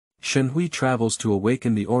Shen Hui travels to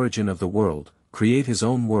awaken the origin of the world, create his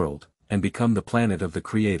own world, and become the planet of the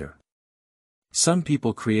creator. Some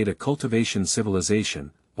people create a cultivation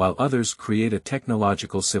civilization, while others create a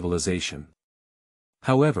technological civilization.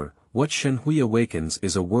 However, what Shen Hui awakens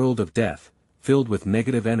is a world of death, filled with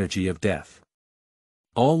negative energy of death.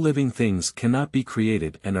 All living things cannot be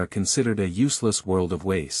created and are considered a useless world of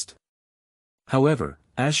waste. However,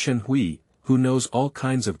 as Shen Hui, who knows all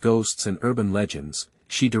kinds of ghosts and urban legends,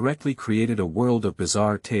 she directly created a world of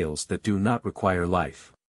bizarre tales that do not require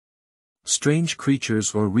life. Strange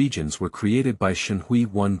creatures or regions were created by Shen Hui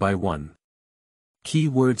one by one. Key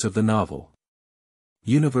words of the novel.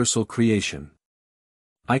 Universal creation.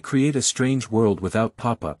 I create a strange world without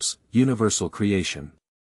pop-ups, universal creation.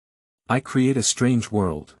 I create a strange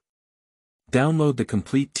world. Download the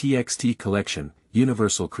complete TXT collection,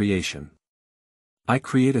 universal creation. I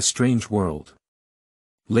create a strange world.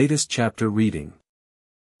 Latest chapter reading.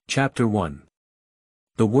 Chapter 1.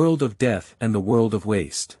 The World of Death and the World of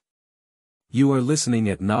Waste. You are listening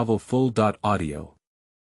at novelfull.audio.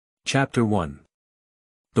 Chapter 1.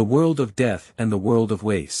 The World of Death and the World of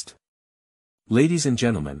Waste. Ladies and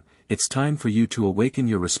gentlemen, it's time for you to awaken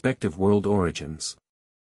your respective world origins.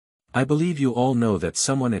 I believe you all know that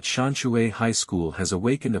someone at Shen Hui High School has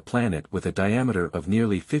awakened a planet with a diameter of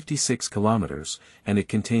nearly 56 kilometers, and it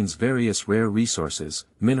contains various rare resources,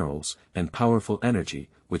 minerals, and powerful energy,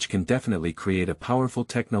 which can definitely create a powerful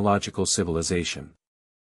technological civilization.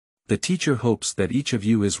 The teacher hopes that each of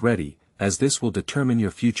you is ready, as this will determine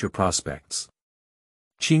your future prospects.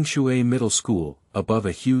 Qingshui Middle School, above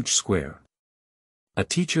a huge square. A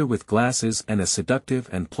teacher with glasses and a seductive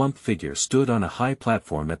and plump figure stood on a high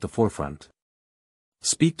platform at the forefront.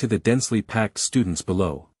 Speak to the densely packed students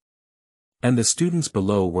below. And the students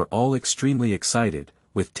below were all extremely excited,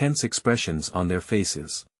 with tense expressions on their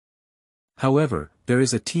faces. However, there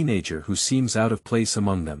is a teenager who seems out of place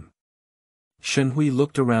among them. Shen Hui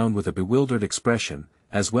looked around with a bewildered expression,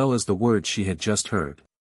 as well as the words she had just heard.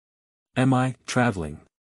 Am I traveling?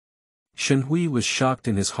 Shen Hui was shocked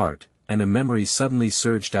in his heart, and a memory suddenly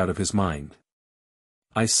surged out of his mind.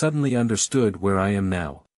 I suddenly understood where I am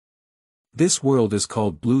now. This world is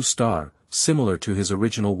called Blue Star, similar to his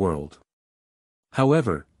original world.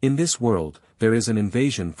 However, in this world, there is an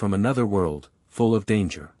invasion from another world, full of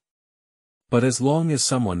danger. But as long as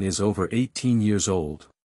someone is over 18 years old,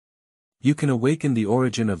 you can awaken the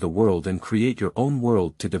origin of the world and create your own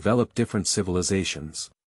world to develop different civilizations.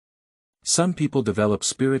 Some people develop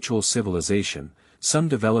spiritual civilization, some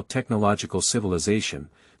develop technological civilization,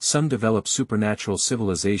 some develop supernatural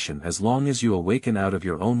civilization. As long as you awaken out of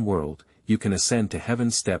your own world, you can ascend to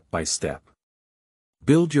heaven step by step.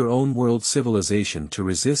 Build your own world civilization to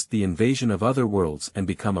resist the invasion of other worlds and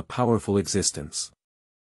become a powerful existence.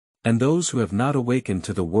 And those who have not awakened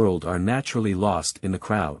to the world are naturally lost in the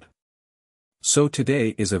crowd. So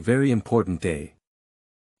today is a very important day.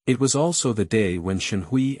 It was also the day when Shen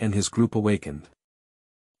Hui and his group awakened.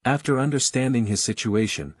 After understanding his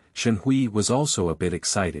situation, Shen Hui was also a bit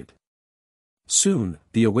excited. Soon,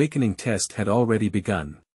 the awakening test had already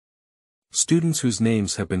begun. Students whose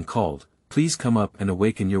names have been called, please come up and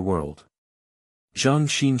awaken your world. Zhang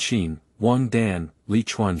Xinxin, Wang Dan, Li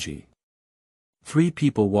Chuanji. 3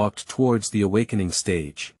 people walked towards the awakening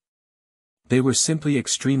stage. They were simply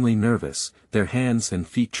extremely nervous, their hands and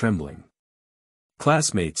feet trembling.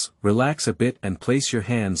 Classmates, relax a bit and place your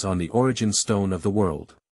hands on the origin stone of the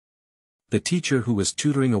world. The teacher who was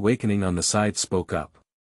tutoring awakening on the side spoke up.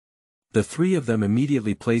 The 3 of them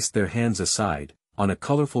immediately placed their hands aside, on a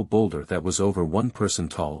colorful boulder that was over 1 person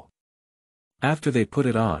tall. After they put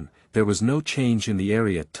it on, there was no change in the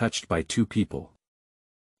area touched by 2 people.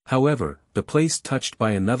 However, the place touched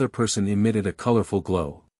by another person emitted a colorful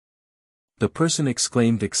glow. The person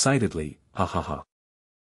exclaimed excitedly, "Ha ha ha!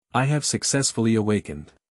 I have successfully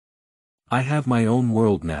awakened. I have my own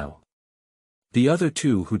world now." The other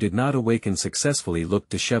 2 who did not awaken successfully looked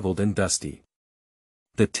disheveled and dusty.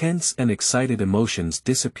 The tense and excited emotions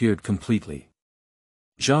disappeared completely.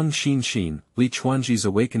 Zhang Xinxin, Li Chuanji's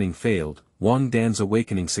awakening failed, Wang Dan's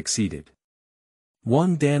awakening succeeded.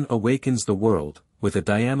 Wang Dan awakens the world, with a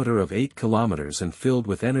diameter of 8 kilometers and filled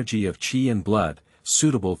with energy of qi and blood,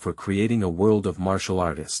 suitable for creating a world of martial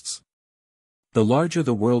artists. The larger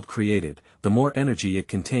the world created, the more energy it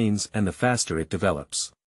contains and the faster it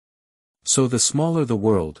develops. So the smaller the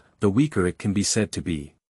world, the weaker it can be said to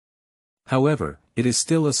be. However, it is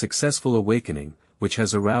still a successful awakening, which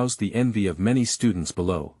has aroused the envy of many students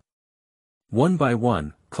below. One by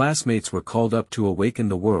one, classmates were called up to awaken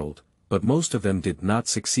the world, but most of them did not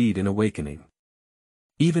succeed in awakening.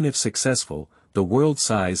 Even if successful, the world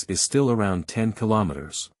size is still around 10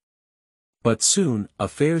 kilometers. But soon, a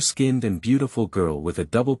fair-skinned and beautiful girl with a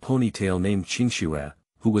double ponytail named Qingshui,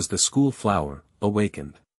 who was the school flower,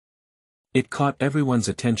 awakened. It caught everyone's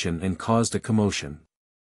attention and caused a commotion.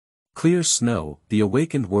 Clear snow, the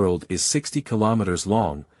awakened world is 60 kilometers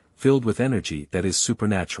long, filled with energy that is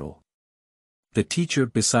supernatural. The teacher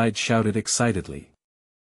beside shouted excitedly.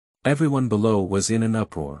 Everyone below was in an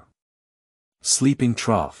uproar. Sleeping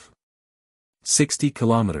trough. 60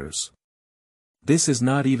 kilometers. This is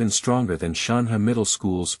not even stronger than Shen Hui Middle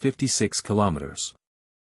School's 56 kilometers.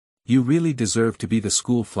 You really deserve to be the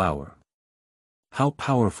school flower. How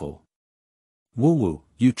powerful. Woo-woo,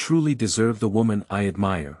 you truly deserve the woman I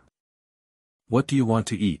admire. What do you want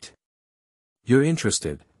to eat? You're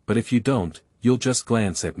interested, but if you don't, you'll just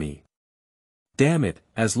glance at me. Damn it,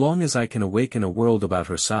 as long as I can awaken a world about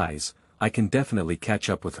her size, I can definitely catch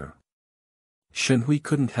up with her. Shen Hui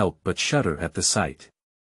couldn't help but shudder at the sight.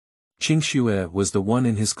 Qingshui was the one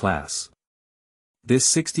in his class.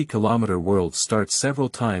 This 60-kilometer world starts several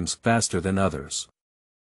times faster than others.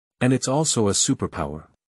 And it's also a superpower.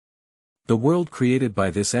 The world created by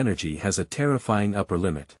this energy has a terrifying upper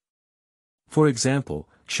limit. For example,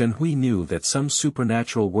 Shen Hui knew that some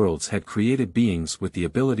supernatural worlds had created beings with the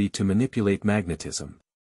ability to manipulate magnetism.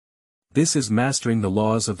 This is mastering the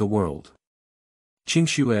laws of the world.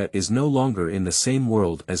 Qingshui is no longer in the same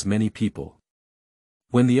world as many people.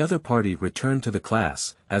 When the other party returned to the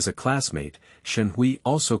class, as a classmate, Shen Hui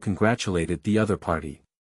also congratulated the other party.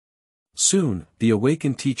 Soon, the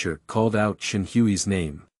awakened teacher called out Shen Hui's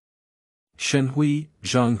name. Shen Hui,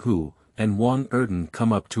 Zhang Hu, and Wang Erden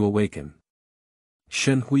come up to awaken.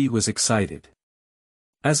 Shen Hui was excited.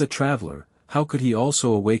 As a traveler, how could he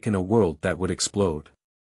also awaken a world that would explode?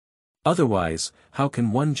 Otherwise, how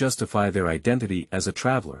can one justify their identity as a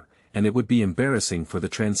traveler, and it would be embarrassing for the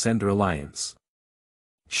Transcender Alliance.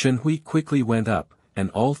 Shen Hui quickly went up, and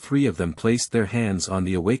all three of them placed their hands on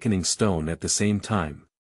the awakening stone at the same time.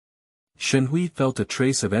 Shen Hui felt a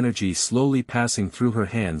trace of energy slowly passing through her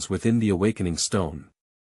hands within the awakening stone.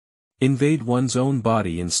 Invade one's own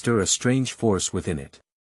body and stir a strange force within it.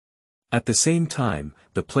 At the same time,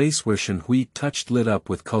 the place where Shen Hui touched lit up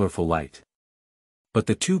with colorful light. But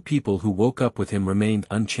the two people who woke up with him remained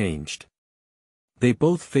unchanged. They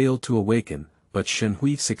both failed to awaken, but Shen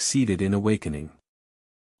Hui succeeded in awakening.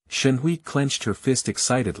 Shen Hui clenched her fist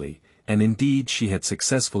excitedly, and indeed she had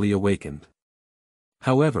successfully awakened.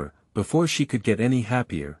 However, before she could get any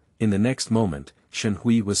happier, in the next moment, Shen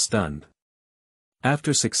Hui was stunned.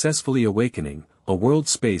 After successfully awakening, a world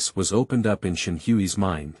space was opened up in Shen Hui's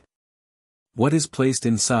mind. What is placed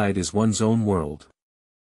inside is one's own world.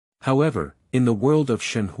 However, in the world of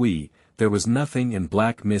Shen Hui, there was nothing and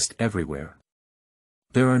black mist everywhere.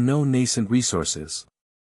 There are no nascent resources.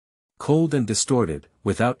 Cold and distorted,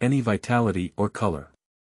 without any vitality or color.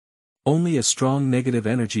 Only a strong negative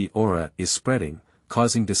energy aura is spreading,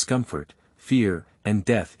 causing discomfort, fear, and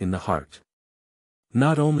death in the heart.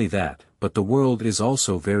 Not only that, but the world is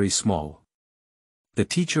also very small. The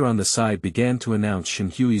teacher on the side began to announce Shen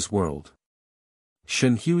Hui's world.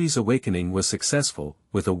 Shen Hui's awakening was successful,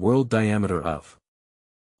 with a world diameter of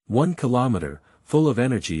 1 kilometer, full of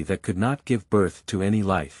energy that could not give birth to any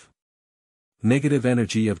life. Negative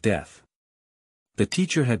energy of death. The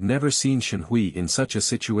teacher had never seen Shen Hui in such a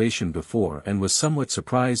situation before and was somewhat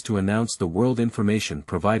surprised to announce the world information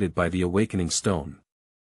provided by the awakening stone.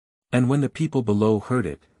 And when the people below heard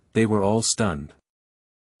it, they were all stunned.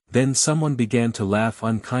 Then someone began to laugh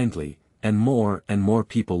unkindly, and more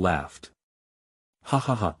people laughed. Ha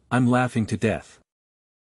ha ha, I'm laughing to death.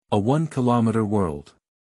 A 1 kilometer world.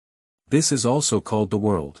 This is also called the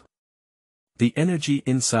world. The energy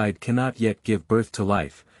inside cannot yet give birth to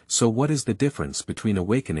life, so what is the difference between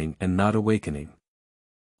awakening and not awakening?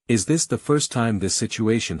 Is this the first time this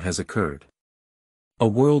situation has occurred? A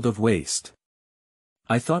world of waste.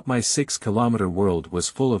 I thought my 6 kilometer world was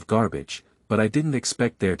full of garbage, but I didn't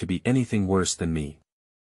expect there to be anything worse than me.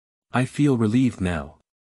 I feel relieved now.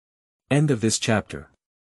 End of this chapter.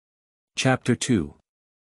 Chapter 2.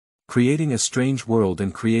 Creating a Strange World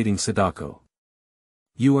and Creating Sadako.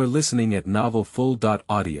 You are listening at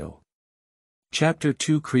novelfull.audio. Chapter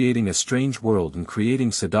 2 Creating a Strange World and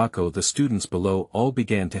Creating Sadako. The students below all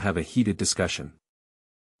began to have a heated discussion.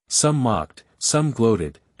 Some mocked, some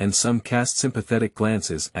gloated, and some cast sympathetic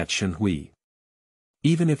glances at Shen Hui.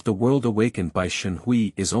 Even if the world awakened by Shen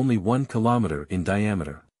Hui is only 1 kilometer in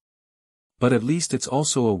diameter. But at least it's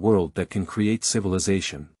also a world that can create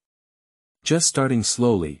civilization. Just starting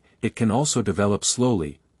slowly, it can also develop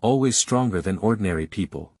slowly, always stronger than ordinary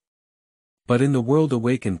people. But in the world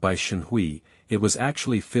awakened by Shen Hui, it was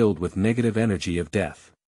actually filled with negative energy of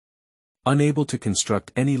death. Unable to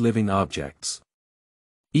construct any living objects.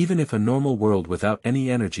 Even if a normal world without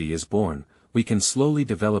any energy is born, we can slowly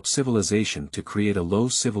develop civilization to create a low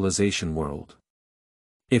civilization world.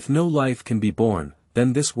 If no life can be born,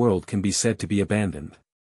 then this world can be said to be abandoned.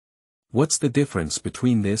 What's the difference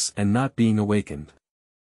between this and not being awakened?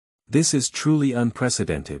 This is truly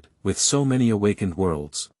unprecedented, with so many awakened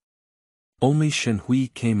worlds. Only Shen Hui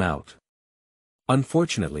came out.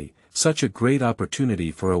 Unfortunately, such a great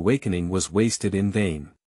opportunity for awakening was wasted in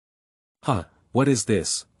vain. Huh, what is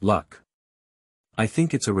this, luck? I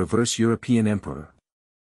think it's a reverse European emperor.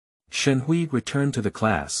 Shen Hui returned to the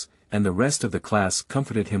class, and the rest of the class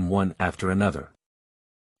comforted him one after another.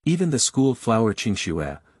 Even the school flower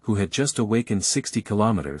Qingxue, who had just awakened 60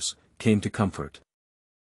 kilometers, came to comfort.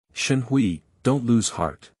 Shen Hui, don't lose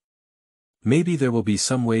heart. Maybe there will be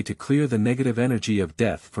some way to clear the negative energy of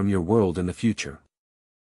death from your world in the future.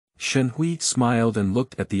 Shen Hui smiled and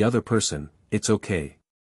looked at the other person. It's okay.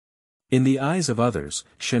 In the eyes of others,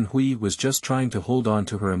 Shen Hui was just trying to hold on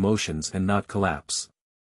to her emotions and not collapse.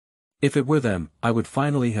 If it were them, I would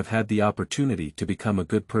finally have had the opportunity to become a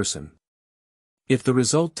good person. If the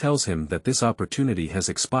result tells him that this opportunity has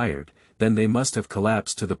expired, then they must have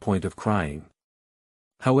collapsed to the point of crying.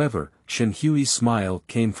 However, Shen Hui's smile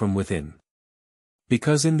came from within.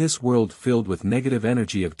 Because in this world filled with negative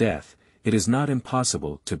energy of death, it is not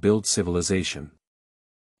impossible to build civilization.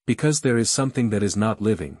 Because there is something that is not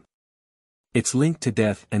living. It's linked to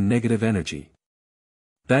death and negative energy.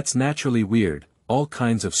 That's naturally weird, all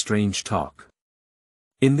kinds of strange talk.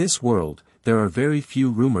 In this world, there are very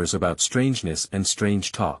few rumors about strangeness and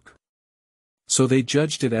strange talk. So they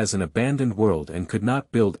judged it as an abandoned world and could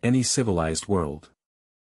not build any civilized world.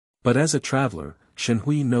 But as a traveler, Shen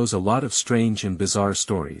Hui knows a lot of strange and bizarre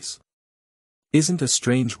stories. Isn't a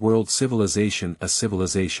strange world civilization a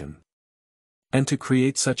civilization? And to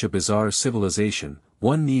create such a bizarre civilization,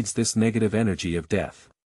 one needs this negative energy of death.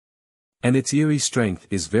 And its eerie strength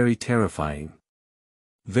is very terrifying.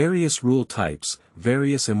 Various rule types,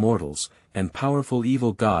 various immortals, and powerful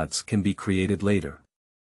evil gods can be created later.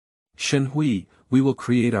 Shen Hui, we will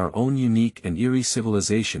create our own unique and eerie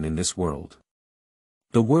civilization in this world.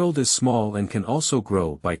 The world is small and can also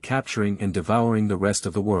grow by capturing and devouring the rest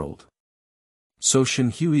of the world. So Shen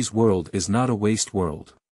Hui's world is not a waste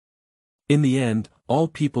world. In the end, all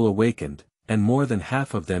people awakened, and more than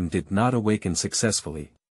half of them did not awaken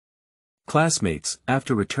successfully. Classmates,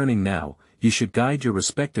 after returning now, you should guide your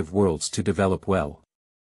respective worlds to develop well.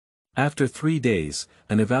 After 3 days,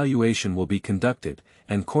 an evaluation will be conducted,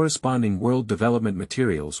 and corresponding world development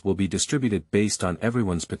materials will be distributed based on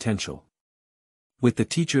everyone's potential. With the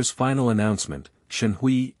teacher's final announcement, Shen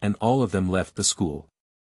Hui and all of them left the school.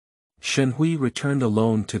 Shen Hui returned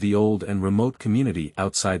alone to the old and remote community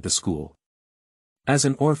outside the school. As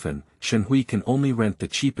an orphan, Shen Hui can only rent the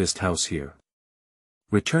cheapest house here.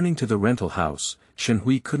 Returning to the rental house, Shen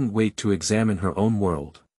Hui couldn't wait to examine her own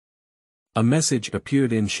world. A message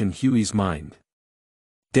appeared in Shen Hui's mind.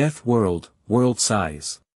 Death world, world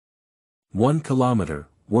size. 1 kilometer,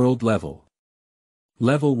 world level.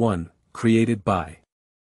 Level 1, created by.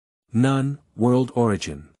 None, world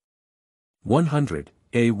origin. 100,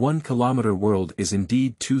 a 1 kilometer world is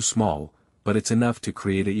indeed too small, but it's enough to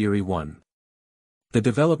create a eerie one. The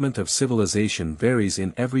development of civilization varies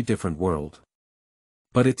in every different world.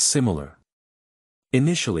 But it's similar.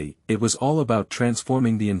 Initially, it was all about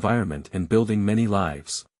transforming the environment and building many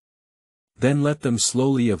lives. Then let them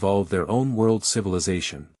slowly evolve their own world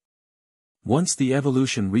civilization. Once the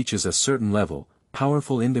evolution reaches a certain level,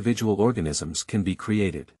 powerful individual organisms can be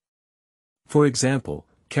created. For example,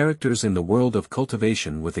 characters in the world of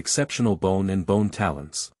cultivation with exceptional bone and bone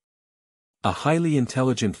talents. A highly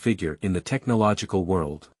intelligent figure in the technological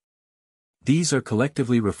world. These are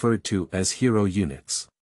collectively referred to as hero units.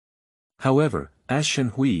 However, as Shen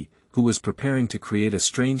Hui, who was preparing to create a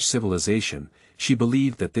strange civilization, she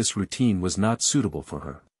believed that this routine was not suitable for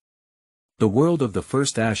her. The world of the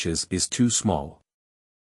first ashes is too small.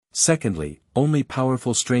 Secondly, only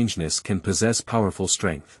powerful strangeness can possess powerful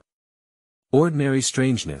strength. Ordinary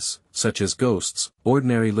strangeness, such as ghosts,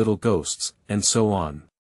 ordinary little ghosts, and so on.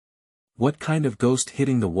 What kind of ghost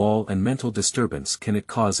hitting the wall and mental disturbance can it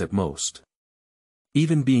cause at most?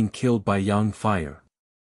 Even being killed by yang fire.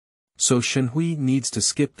 So Shen Hui needs to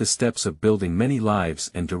skip the steps of building many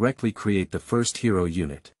lives and directly create the first hero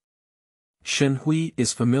unit. Shen Hui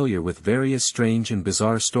is familiar with various strange and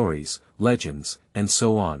bizarre stories, legends, and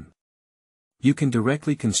so on. You can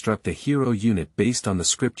directly construct a hero unit based on the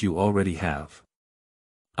script you already have.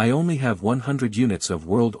 I only have 100 units of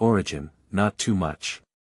world origin, not too much.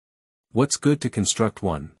 What's good to construct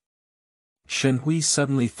one? Shen Hui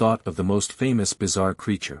suddenly thought of the most famous bizarre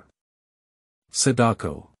creature.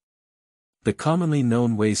 Sadako. The commonly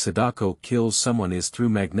known way Sadako kills someone is through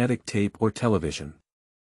magnetic tape or television.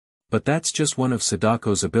 But that's just one of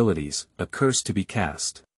Sadako's abilities, a curse to be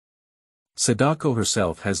cast. Sadako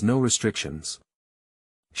herself has no restrictions.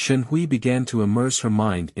 Shen Hui began to immerse her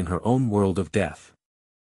mind in her own world of death.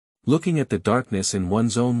 Looking at the darkness in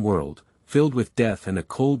one's own world, filled with death and a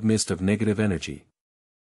cold mist of negative energy.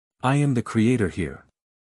 I am the creator here.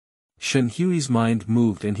 Shen Hui's mind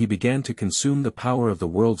moved and he began to consume the power of the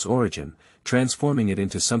world's origin, transforming it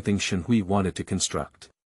into something Shen Hui wanted to construct.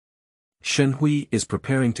 Shen Hui is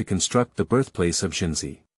preparing to construct the birthplace of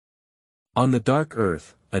Jinzi. On the dark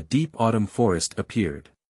earth, a deep autumn forest appeared.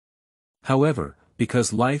 However,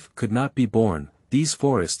 because life could not be born, these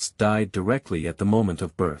forests died directly at the moment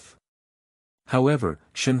of birth. However,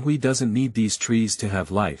 Shen Hui doesn't need these trees to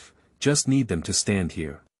have life, just need them to stand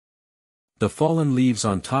here. The fallen leaves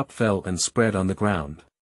on top fell and spread on the ground.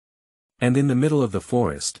 And in the middle of the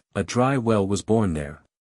forest, a dry well was born there.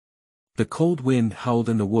 The cold wind howled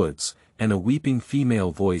in the woods, and a weeping female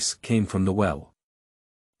voice came from the well.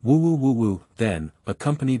 Woo woo woo woo, then,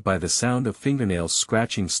 accompanied by the sound of fingernails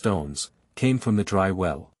scratching stones, came from the dry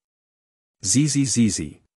well. Zizi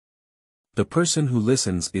zizi. The person who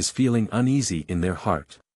listens is feeling uneasy in their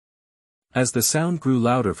heart. As the sound grew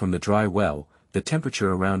louder from the dry well, the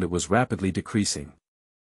temperature around it was rapidly decreasing.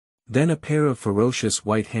 Then a pair of ferocious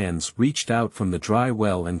white hands reached out from the dry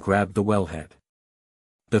well and grabbed the wellhead.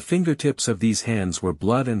 The fingertips of these hands were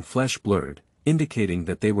blood and flesh blurred, indicating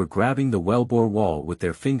that they were grabbing the wellbore wall with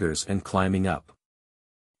their fingers and climbing up.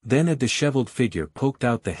 Then a disheveled figure poked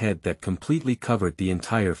out the head that completely covered the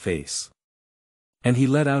entire face. And he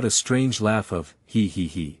let out a strange laugh of, he he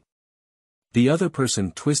he. The other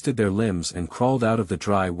person twisted their limbs and crawled out of the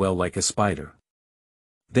dry well like a spider.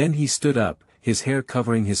 Then he stood up, his hair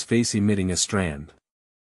covering his face emitting a strand.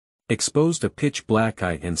 Exposed a pitch black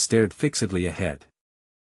eye and stared fixedly ahead.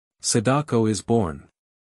 Sadako is born.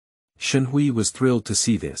 Shen Hui was thrilled to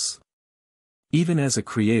see this. Even as a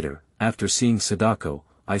creator, after seeing Sadako,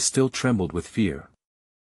 I still trembled with fear.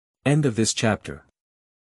 End of this chapter.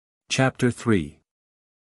 Chapter 3.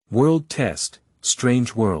 World Test,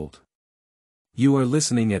 Strange World. You are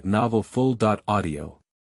listening at novelfull.audio.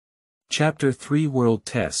 Chapter 3 World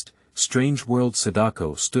Test, Strange World.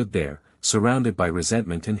 Sadako stood there, surrounded by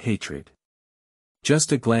resentment and hatred.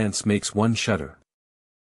 Just a glance makes one shudder.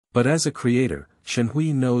 But as a creator, Shen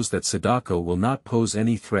Hui knows that Sadako will not pose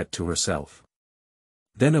any threat to herself.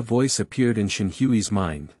 Then a voice appeared in Shen Hui's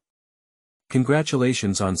mind.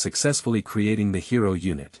 Congratulations on successfully creating the hero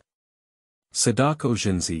unit. Sadako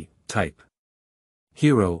Jinzi, type.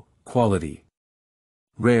 Hero, quality.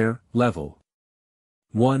 Rare, level.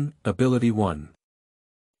 1, ability 1.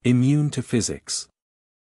 Immune to physics.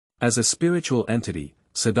 As a spiritual entity,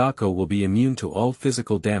 Sadako will be immune to all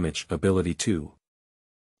physical damage. Ability 2.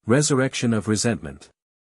 Resurrection of resentment.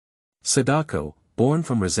 Sadako, born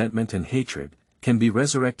from resentment and hatred, can be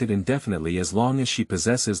resurrected indefinitely as long as she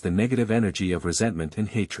possesses the negative energy of resentment and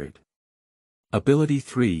hatred. Ability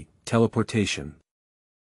 3, Teleportation.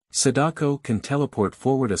 Sadako can teleport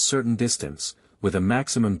forward a certain distance, with a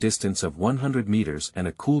maximum distance of 100 meters and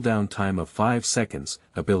a cooldown time of 5 seconds.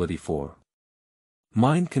 Ability 4.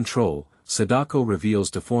 Mind Control. Sadako reveals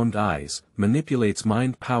deformed eyes, manipulates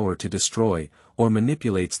mind power to destroy, or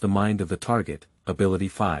manipulates the mind of the target. Ability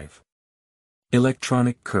 5.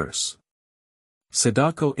 Electronic Curse.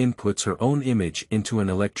 Sadako inputs her own image into an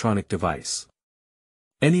electronic device.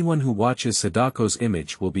 Anyone who watches Sadako's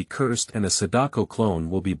image will be cursed and a Sadako clone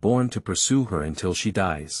will be born to pursue her until she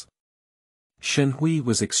dies. Shen Hui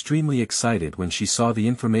was extremely excited when she saw the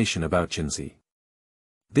information about Jinzi.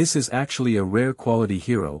 This is actually a rare quality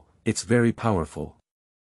hero, it's very powerful.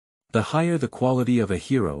 The higher the quality of a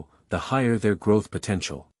hero, the higher their growth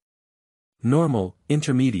potential. Normal,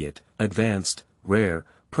 intermediate, advanced, rare,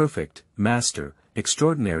 perfect, master,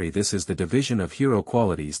 extraordinary. This is the division of hero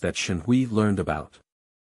qualities that Shen Hui learned about.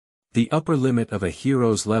 The upper limit of a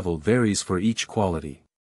hero's level varies for each quality.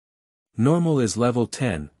 Normal is level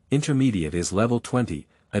 10, intermediate is level 20,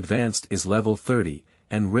 advanced is level 30,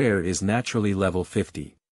 and rare is naturally level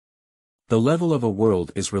 50. The level of a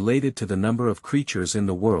world is related to the number of creatures in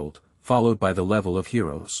the world, followed by the level of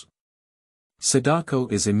heroes. Sadako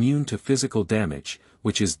is immune to physical damage,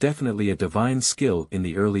 which is definitely a divine skill in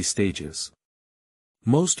the early stages.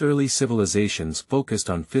 Most early civilizations focused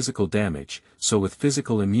on physical damage, so with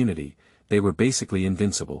physical immunity, they were basically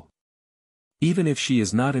invincible. Even if she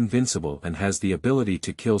is not invincible and has the ability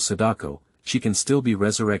to kill Sadako, she can still be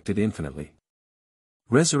resurrected infinitely.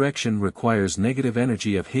 Resurrection requires negative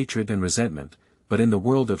energy of hatred and resentment, but in the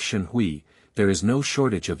world of Shen Hui, there is no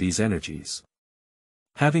shortage of these energies.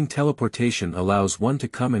 Having teleportation allows one to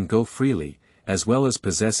come and go freely, as well as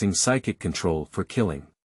possessing psychic control for killing.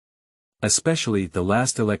 Especially the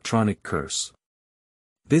last electronic curse.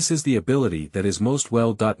 This is the ability that is most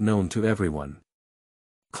well known to everyone.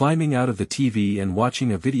 Climbing out of the TV and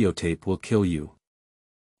watching a videotape will kill you.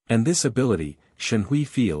 And this ability, Shen Hui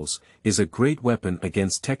feels, is a great weapon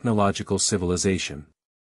against technological civilization.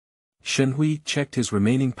 Shen Hui checked his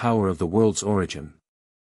remaining power of the world's origin.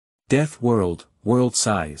 Death world, world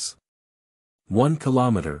size. 1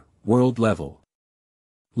 kilometer, world level.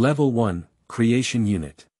 Level 1, creation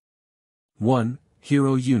unit. 1,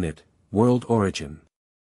 hero unit, world origin.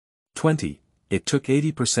 20, it took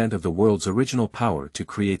 80% of the world's original power to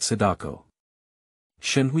create Sadako.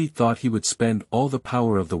 Shen Hui thought he would spend all the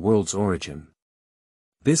power of the world's origin.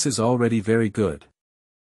 This is already very good.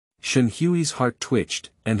 Shen Hui's heart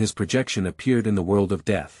twitched, and his projection appeared in the world of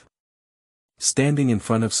death. Standing in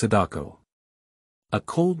front of Sadako. A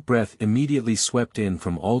cold breath immediately swept in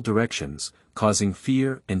from all directions, causing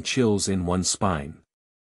fear and chills in one's spine.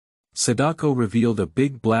 Sadako revealed a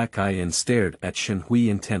big black eye and stared at Shen Hui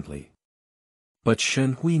intently. But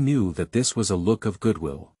Shen Hui knew that this was a look of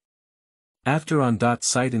goodwill. After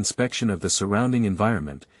on-site inspection of the surrounding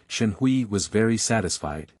environment, Shen Hui was very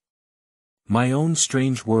satisfied. My own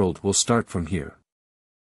strange world will start from here.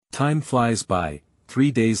 Time flies by, 3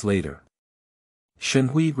 days later. Shen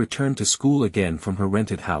Hui returned to school again from her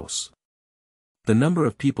rented house. The number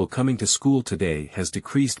of people coming to school today has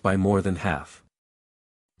decreased by more than half.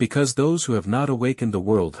 Because those who have not awakened the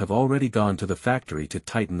world have already gone to the factory to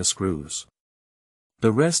tighten the screws.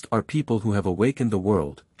 The rest are people who have awakened the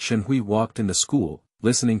world. Shen Hui walked in the school,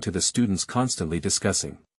 listening to the students constantly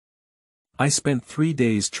discussing. I spent 3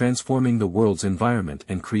 days transforming the world's environment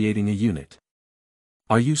and creating a unit.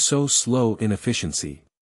 Are you so slow in efficiency?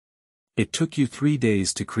 It took you 3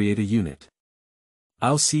 days to create a unit.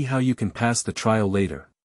 I'll see how you can pass the trial later.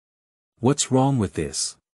 What's wrong with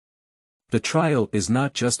this? The trial is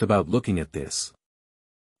not just about looking at this.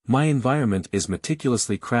 My environment is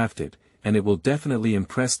meticulously crafted, and it will definitely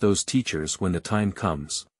impress those teachers when the time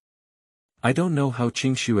comes. I don't know how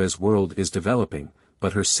Qingshua's world is developing,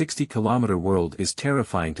 but her 60-kilometer world is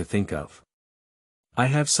terrifying to think of. I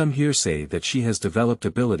have some hearsay that she has developed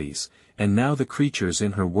abilities, and now the creatures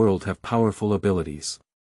in her world have powerful abilities.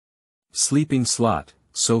 Sleeping slot,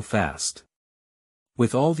 so fast.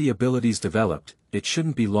 With all the abilities developed, it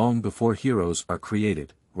shouldn't be long before heroes are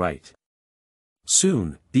created, right?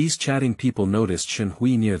 Soon, these chatting people noticed Shen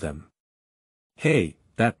Hui near them. Hey,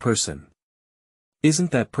 that person. Isn't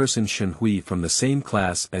that person Shen Hui from the same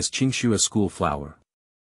class as Qingxua School Flower?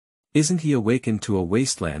 Isn't he awakened to a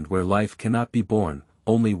wasteland where life cannot be born,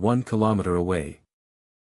 only 1 kilometer away?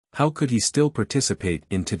 How could he still participate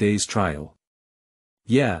in today's trial?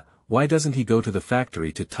 Yeah, why doesn't he go to the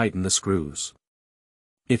factory to tighten the screws?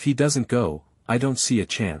 If he doesn't go, I don't see a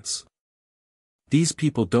chance. These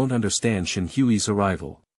people don't understand Shen Hui's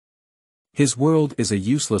arrival. His world is a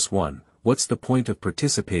useless one. What's the point of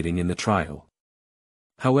participating in the trial?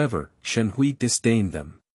 However, Shen Hui disdained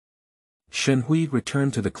them. Shen Hui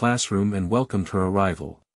returned to the classroom and welcomed her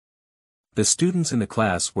arrival. The students in the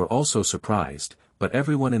class were also surprised, but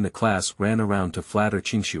everyone in the class ran around to flatter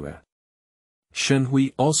Qingxue. Shen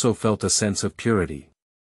Hui also felt a sense of purity.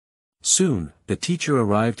 Soon, the teacher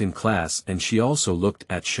arrived in class and she also looked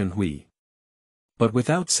at Shen Hui. But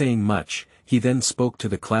without saying much, he then spoke to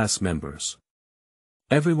the class members.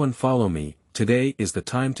 Everyone follow me, today is the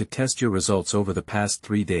time to test your results over the past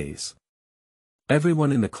 3 days.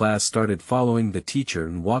 Everyone in the class started following the teacher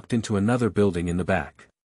and walked into another building in the back.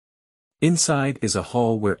 Inside is a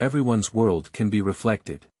hall where everyone's world can be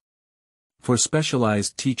reflected. For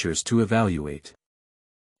specialized teachers to evaluate.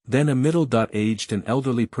 Then a middle-aged and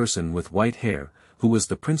elderly person with white hair, who was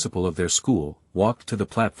the principal of their school, walked to the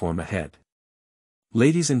platform ahead.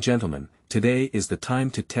 Ladies and gentlemen, today is the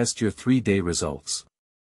time to test your 3-day results.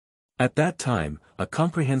 At that time, a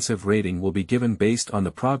comprehensive rating will be given based on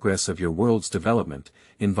the progress of your world's development,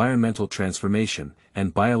 environmental transformation,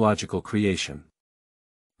 and biological creation.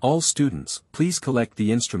 All students, please collect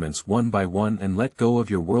the instruments one by one and let go of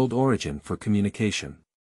your world origin for communication.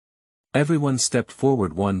 Everyone stepped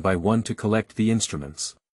forward one by one to collect the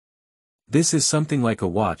instruments. This is something like a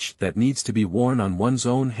watch that needs to be worn on one's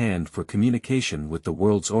own hand for communication with the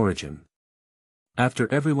world's origin.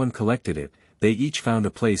 After everyone collected it, they each found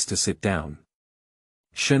a place to sit down.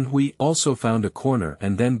 Shen Hui also found a corner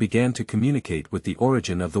and then began to communicate with the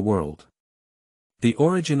origin of the world. The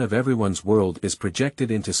origin of everyone's world is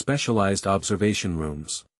projected into specialized observation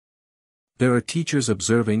rooms. There are teachers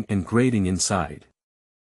observing and grading inside.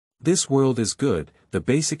 This world is good, the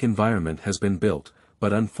basic environment has been built,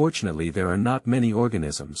 but unfortunately there are not many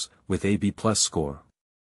organisms, with A++ score.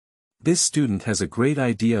 This student has a great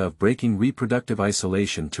idea of breaking reproductive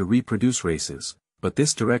isolation to reproduce races, but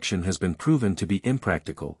this direction has been proven to be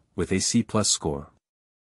impractical, with a C+ score.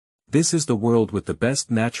 This is the world with the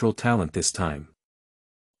best natural talent this time.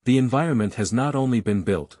 The environment has not only been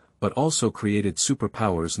built, but also created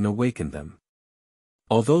superpowers and awakened them.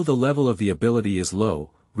 Although the level of the ability is low,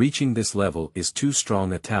 reaching this level is too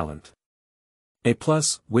strong a talent. A+,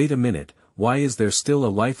 wait a minute, why is there still a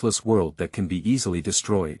lifeless world that can be easily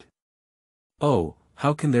destroyed? Oh,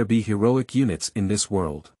 how can there be heroic units in this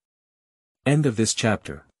world? End of this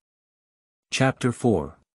chapter. Chapter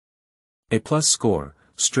 4. A+ score,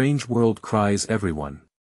 Strange World Cries Everyone.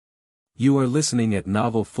 You are listening at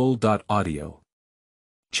novelfull.audio.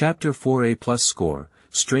 Chapter 4. A+ score,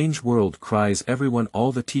 Strange World Cries Everyone.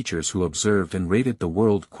 All the teachers who observed and rated the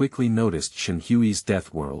world quickly noticed Shen Hui's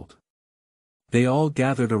death world. They all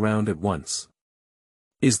gathered around at once.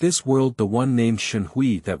 Is this world the one named Shen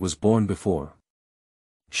Hui that was born before?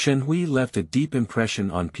 Shen Hui left a deep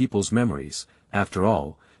impression on people's memories. After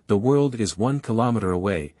all, the world is 1 kilometer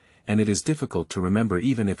away, and it is difficult to remember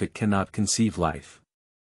even if it cannot conceive life.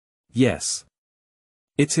 Yes.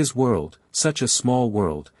 It's his world, such a small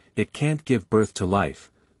world, it can't give birth to life,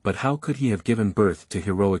 but how could he have given birth to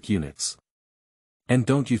heroic units? And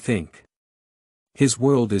don't you think? His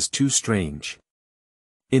world is too strange.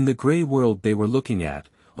 In the gray world they were looking at,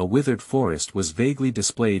 a withered forest was vaguely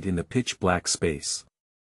displayed in the pitch-black space.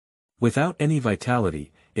 Without any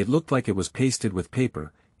vitality, it looked like it was pasted with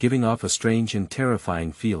paper, giving off a strange and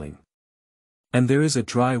terrifying feeling. And there is a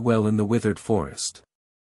dry well in the withered forest.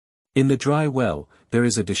 In the dry well, there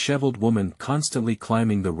is a disheveled woman constantly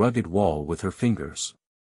climbing the rugged wall with her fingers.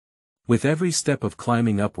 With every step of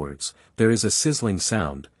climbing upwards, there is a sizzling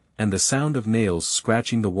sound, and the sound of nails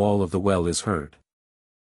scratching the wall of the well is heard.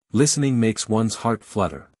 Listening makes one's heart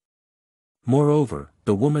flutter. Moreover,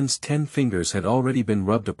 the woman's 10 fingers had already been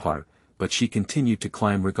rubbed apart, but she continued to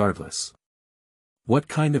climb regardless. What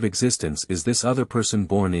kind of existence is this other person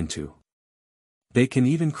born into? They can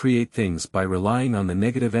even create things by relying on the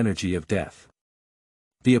negative energy of death.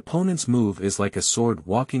 The opponent's move is like a sword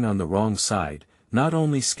walking on the wrong side, not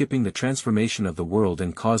only skipping the transformation of the world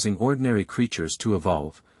and causing ordinary creatures to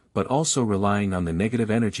evolve, but also relying on the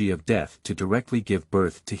negative energy of death to directly give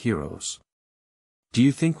birth to heroes. Do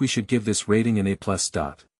you think we should give this rating an A+?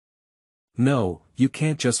 No, you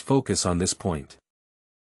can't just focus on this point.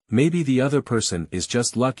 Maybe the other person is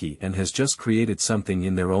just lucky and has just created something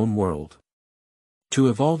in their own world. To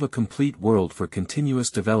evolve a complete world for continuous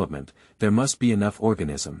development, there must be enough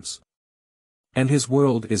organisms. And his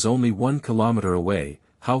world is only 1 kilometer away.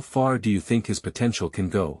 How far do you think his potential can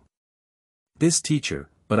go? This teacher,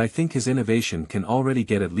 but I think his innovation can already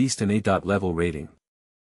get at least an A. level rating.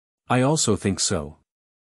 I also think so.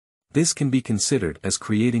 This can be considered as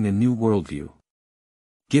creating a new worldview.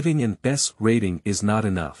 Giving an S rating is not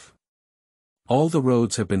enough. All the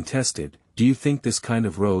roads have been tested. Do you think this kind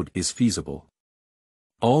of road is feasible?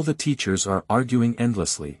 All the teachers are arguing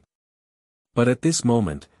endlessly. But at this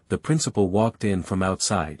moment, the principal walked in from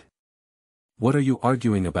outside. What are you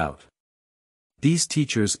arguing about? These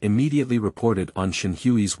teachers immediately reported on Shen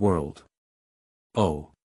Hui's world.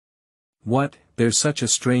 Oh. What, there's such a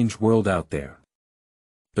strange world out there.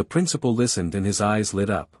 The principal listened and his eyes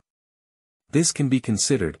lit up. This can be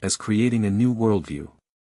considered as creating a new worldview.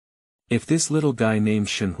 If this little guy named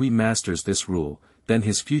Shen Hui masters this rule, then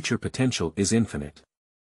his future potential is infinite.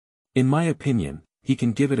 In my opinion, he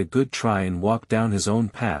can give it a good try and walk down his own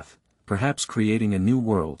path, perhaps creating a new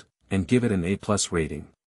world, and give it an A+ rating.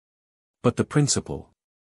 But the principal.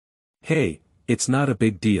 Hey, it's not a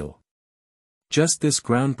big deal. Just this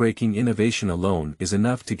groundbreaking innovation alone is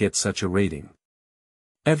enough to get such a rating.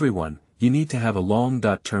 Everyone, you need to have a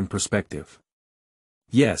long-term perspective.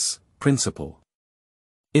 Yes, principal.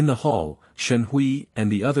 In the hall, Shen Hui and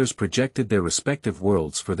the others projected their respective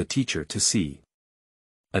worlds for the teacher to see.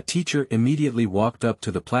 A teacher immediately walked up to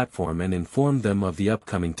the platform and informed them of the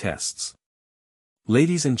upcoming tests.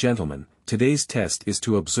 Ladies and gentlemen, today's test is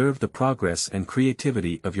to observe the progress and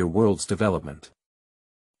creativity of your world's development.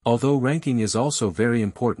 Although ranking is also very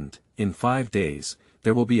important, in 5 days,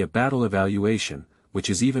 there will be a battle evaluation, which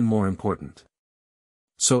is even more important.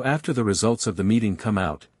 So after the results of the meeting come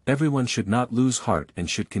out, everyone should not lose heart and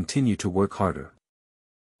should continue to work harder.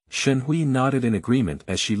 Shen Hui nodded in agreement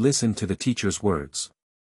as she listened to the teacher's words.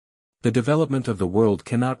 The development of the world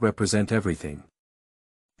cannot represent everything.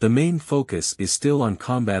 The main focus is still on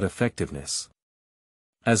combat effectiveness.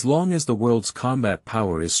 As long as the world's combat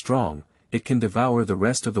power is strong, it can devour the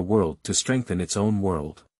rest of the world to strengthen its own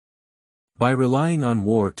world. By relying on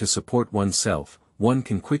war to support oneself, one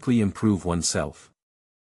can quickly improve oneself.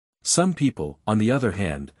 Some people, on the other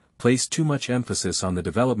hand, place too much emphasis on the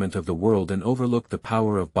development of the world and overlook the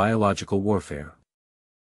power of biological warfare.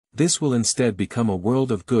 This will instead become a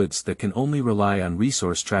world of goods that can only rely on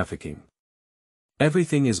resource trafficking.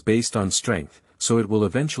 Everything is based on strength, so it will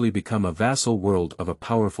eventually become a vassal world of a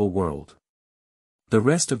powerful world. The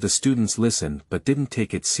rest of the students listened but didn't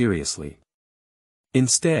take it seriously.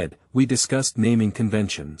 Instead, we discussed naming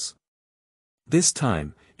conventions. This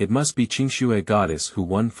time, it must be Qingshui goddess who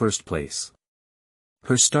won first place.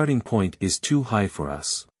 Her starting point is too high for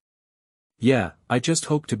us. Yeah, I just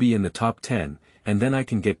hope to be in the top 10, and then I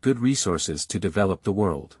can get good resources to develop the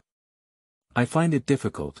world. I find it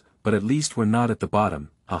difficult, but at least we're not at the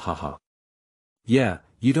bottom, hahaha. Yeah,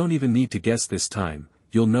 you don't even need to guess this time,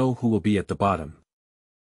 you'll know who will be at the bottom.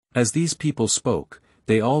 As these people spoke,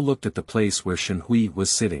 they all looked at the place where Shen Hui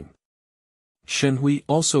was sitting. Shen Hui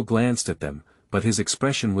also glanced at them, but his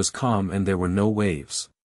expression was calm and there were no waves.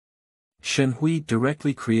 Shen Hui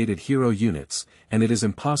directly created hero units, and it is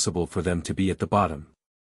impossible for them to be at the bottom.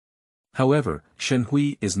 However, Shen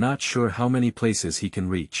Hui is not sure how many places he can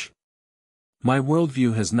reach. My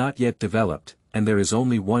worldview has not yet developed, and there is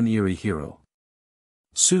only one eerie hero.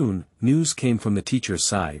 Soon, news came from the teacher's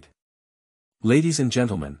side. Ladies and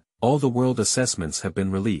gentlemen, all the world assessments have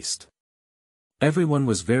been released. Everyone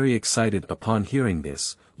was very excited upon hearing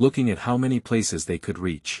this, looking at how many places they could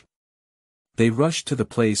reach. They rushed to the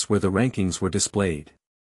place where the rankings were displayed.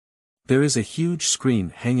 There is a huge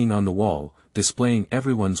screen hanging on the wall, displaying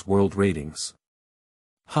everyone's world ratings.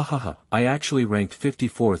 Hahaha, I actually ranked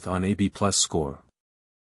 54th on A+Score.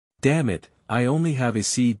 Damn it, I only have a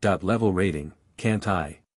C.level rating, can't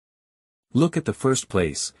I? Look at the first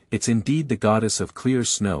place, it's indeed the goddess of clear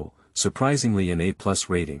snow, surprisingly an A+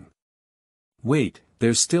 rating. Wait,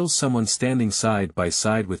 there's still someone standing side by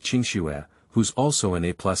side with Qingshui, who's also an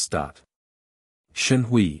A+. Shen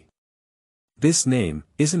Hui. This name,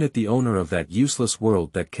 isn't it the owner of that useless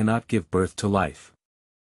world that cannot give birth to life?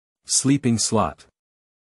 Sleeping slot.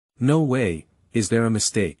 No way, is there a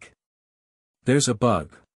mistake? There's a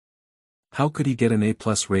bug. How could he get an A+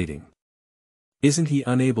 rating? Isn't he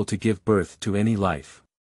unable to give birth to any life?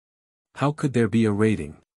 How could there be a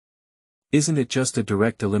rating? Isn't it just a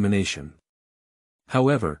direct elimination?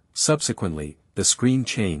 However, subsequently, the screen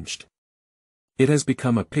changed. It has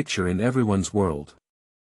become a picture in everyone's world.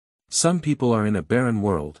 Some people are in a barren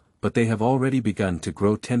world, but they have already begun to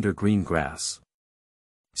grow tender green grass.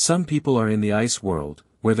 Some people are in the ice world,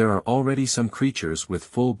 where there are already some creatures with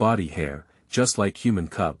full body hair, just like human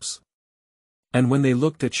cubs. And when they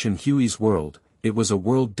looked at Shen Hui's world, it was a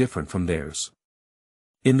world different from theirs.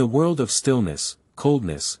 In the world of stillness,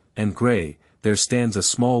 coldness, and gray, there stands a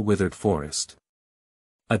small withered forest.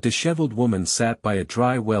 A disheveled woman sat by a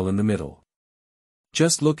dry well in the middle.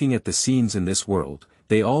 Just looking at the scenes in this world,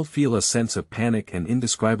 they all feel a sense of panic and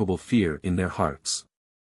indescribable fear in their hearts.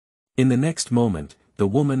 In the next moment, the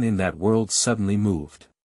woman in that world suddenly moved.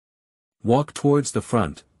 Walk towards the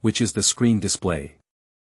front, which is the screen display.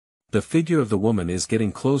 The figure of the woman is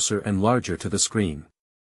getting closer and larger to the screen.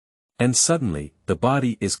 And suddenly, the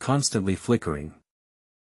body is constantly flickering.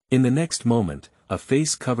 In the next moment, a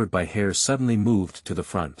face covered by hair suddenly moved to the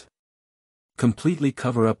front. Completely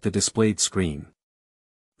cover up the displayed screen.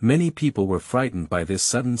 Many people were frightened by this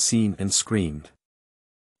sudden scene and screamed.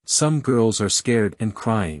 Some girls are scared and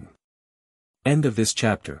crying. End of this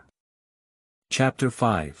chapter. Chapter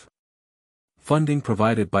 5. Funding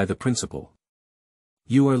provided by the principal.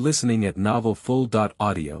 You are listening at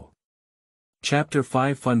novelfull.audio. Chapter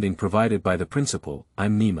 5. Funding provided by the principal.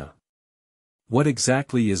 I'm Nima. What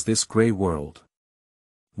exactly is this gray world?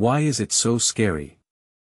 Why is it so scary?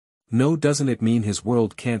 No, doesn't it mean his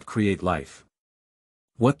world can't create life?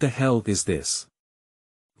 What the hell is this?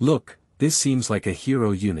 Look, this seems like a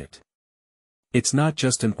hero unit. It's not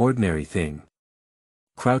just an ordinary thing.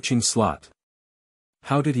 Crouching slot.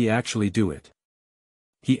 How did he actually do it?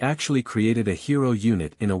 He actually created a hero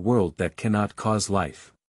unit in a world that cannot cause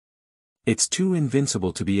life. It's too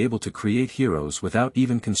invincible to be able to create heroes without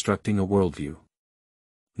even constructing a worldview.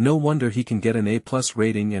 No wonder he can get an A+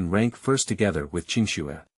 rating and rank first together with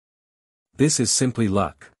Qingshui. This is simply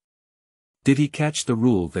luck. Did he catch the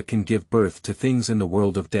rule that can give birth to things in the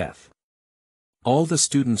world of death? All the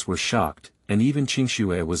students were shocked, and even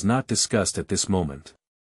Qingshui was not discussed at this moment.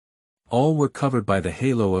 All were covered by the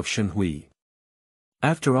halo of Shen Hui.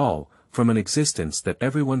 After all, from an existence that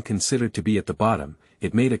everyone considered to be at the bottom,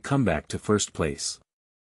 it made a comeback to first place.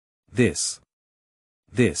 This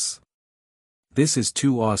is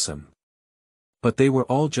too awesome. But they were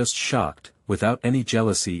all just shocked, without any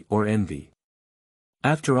jealousy or envy.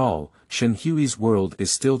 After all, Shen Hui's world is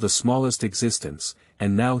still the smallest existence,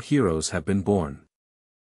 and now heroes have been born.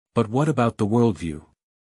 But what about the worldview?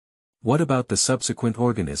 What about the subsequent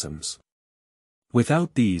organisms?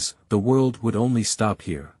 Without these, the world would only stop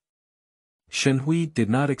here. Shen Hui did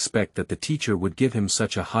not expect that the teacher would give him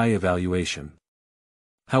such a high evaluation.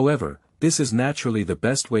 However, this is naturally the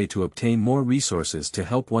best way to obtain more resources to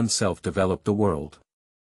help oneself develop the world.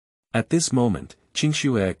 At this moment,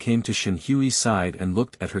 Qingxue came to Shen Hui's side and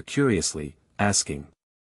looked at her curiously, asking,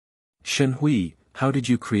 "Shen Hui, how did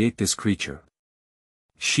you create this creature?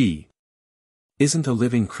 She isn't a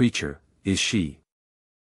living creature, is she?"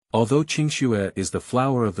 Although Qingxue is the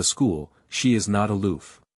flower of the school, she is not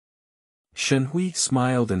aloof. Shen Hui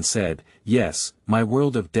smiled and said, "Yes, my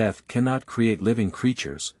world of death cannot create living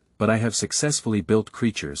creatures, but I have successfully built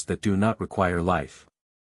creatures that do not require life."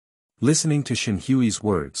 Listening to Shen Hui's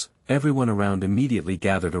words, everyone around immediately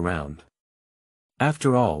gathered around.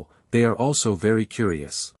 After all, they are also very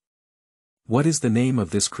curious. What is the name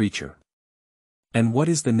of this creature? And what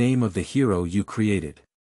is the name of the hero you created?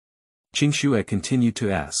 Qingxue continued to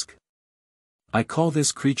ask. "I call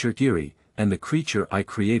this creature Giri, and the creature I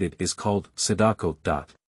created is called Sadako.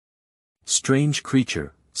 Strange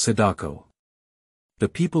creature, Sadako." The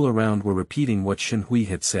people around were repeating what Shen Hui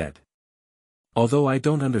had said. "Although I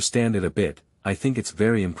don't understand it a bit, I think it's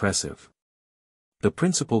very impressive." The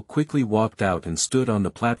principal quickly walked out and stood on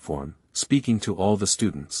the platform, speaking to all the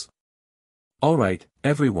students. "Alright,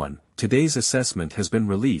 everyone, today's assessment has been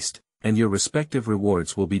released, and your respective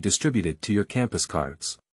rewards will be distributed to your campus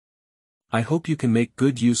cards. I hope you can make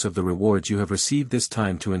good use of the rewards you have received this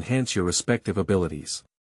time to enhance your respective abilities.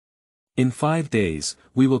 In 5 days,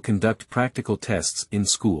 we will conduct practical tests in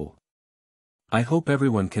school. I hope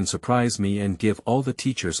everyone can surprise me and give all the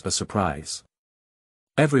teachers a surprise.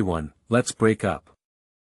 Everyone, let's break up.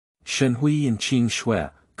 Shen Hui and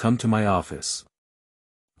Qingxue, come to my office."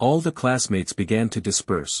 All the classmates began to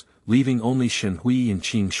disperse, leaving only Shen Hui and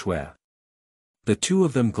Qingxue. The two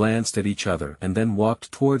of them glanced at each other and then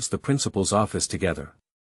walked towards the principal's office together.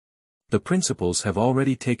 The principals have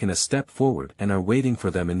already taken a step forward and are waiting for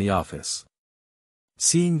them in the office.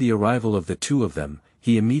 Seeing the arrival of the two of them,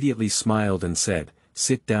 he immediately smiled and said,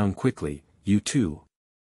 "Sit down quickly, you two.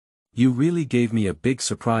 You really gave me a big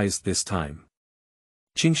surprise this time."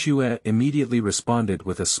 Qingxue immediately responded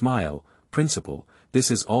with a smile, "Principal, this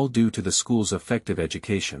is all due to the school's effective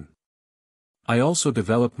education. I also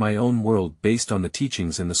developed my own world based on the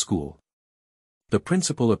teachings in the school." The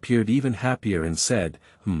principal appeared even happier and said,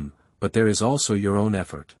 But there is also your own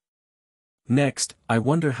effort. Next, I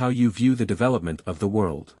wonder how you view the development of the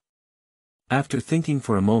world." After thinking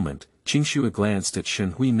for a moment, Qingxue glanced at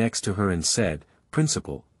Shen Hui next to her and said,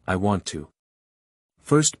 "Principal, I want to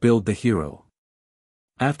first build the hero."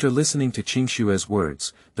 After listening to Qingxue's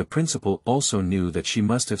words, the principal also knew that she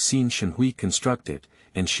must have seen Shen Hui construct it,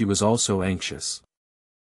 and she was also anxious.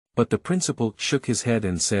 But the principal shook his head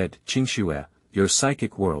and said, "Qingxue, your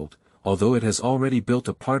psychic world, although it has already built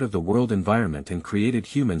a part of the world environment and created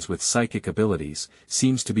humans with psychic abilities,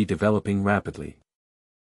 seems to be developing rapidly.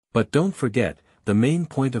 But don't forget, the main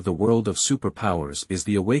point of the world of superpowers is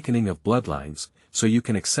the awakening of bloodlines, so you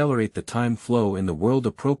can accelerate the time flow in the world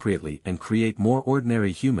appropriately and create more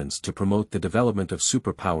ordinary humans to promote the development of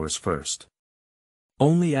superpowers first.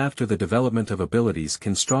 Only after the development of abilities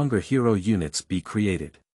can stronger hero units be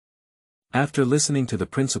created." After listening to the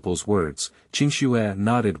principal's words, Qingxue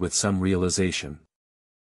nodded with some realization.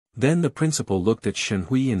 Then the principal looked at Shen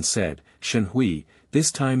Hui and said, "Shen Hui, this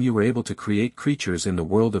time you were able to create creatures in the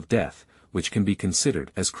world of death, which can be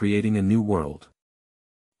considered as creating a new world.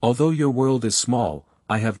 Although your world is small,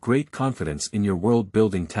 I have great confidence in your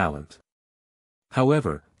world-building talent.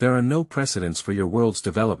 However, there are no precedents for your world's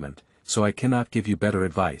development, so I cannot give you better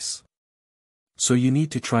advice. So you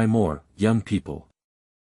need to try more, young people.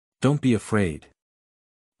 Don't be afraid."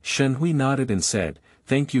 Shen Hui nodded and said,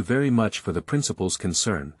 "Thank you very much for the principal's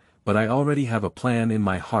concern, but I already have a plan in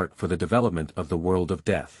my heart for the development of the world of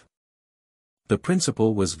death." The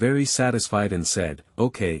principal was very satisfied and said,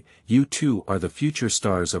 "Okay, you two are the future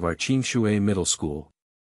stars of our Qingxue Middle School.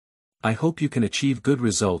 I hope you can achieve good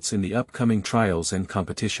results in the upcoming trials and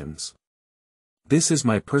competitions. This is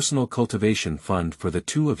my personal cultivation fund for the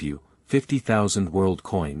two of you, 50,000 world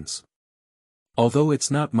coins. Although it's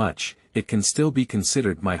not much, it can still be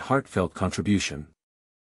considered my heartfelt contribution."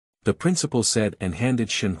 The principal said and handed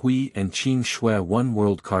Shen Hui and Qingxue one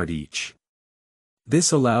world card each.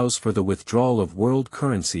 This allows for the withdrawal of world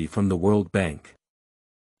currency from the World Bank.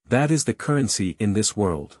 That is the currency in this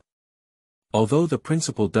world. Although the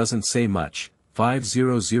principle doesn't say much,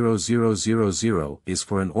 500000 is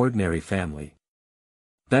for an ordinary family.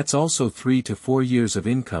 That's also 3 to 4 years of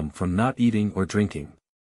income from not eating or drinking.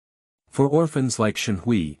 For orphans like Shen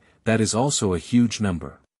Hui, that is also a huge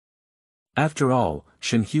number. After all,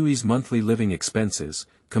 Shen Hui's monthly living expenses,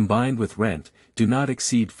 combined with rent, do not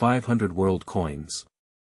exceed 500 world coins.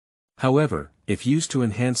 However, if used to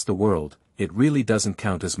enhance the world, it really doesn't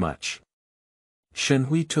count as much. Shen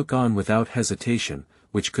Hui took on without hesitation,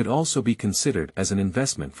 which could also be considered as an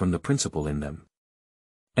investment from the principle in them.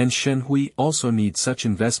 And Shen Hui also needs such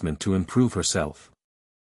investment to improve herself.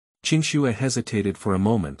 Qingxue hesitated for a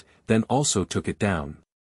moment, then also took it down.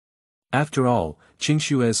 After all,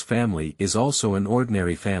 Qingxue's family is also an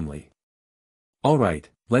ordinary family. Alright,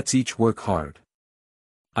 let's each work hard.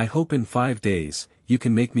 I hope in 5 days, you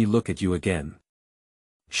can make me look at you again.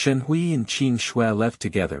 Shen Hui and Qingxue left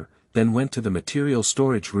together, then went to the material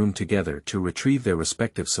storage room together to retrieve their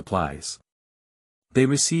respective supplies. They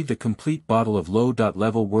received a complete bottle of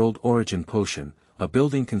low-level world origin potion, a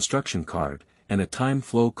building construction card, and a time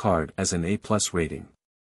flow card as an A+ rating.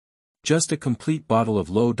 Just a complete bottle of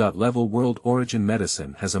low-level world origin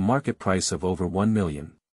medicine has a market price of over 1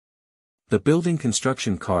 million. The building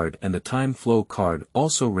construction card and the time flow card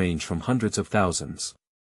also range from hundreds of thousands.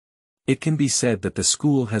 It can be said that the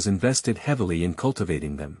school has invested heavily in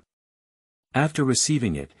cultivating them. After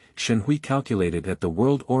receiving it, Shen Hui calculated that the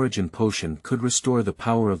world origin potion could restore the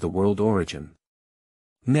power of the world origin.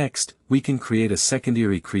 Next, we can create a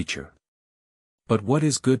secondary creature. But what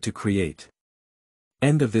is good to create?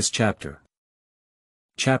 End of this chapter.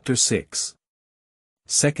 Chapter 6.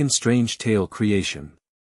 Second Strange Tale Creation.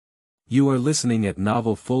 You are listening at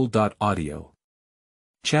novelfull.audio.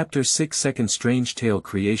 Chapter 6 Second Strange Tale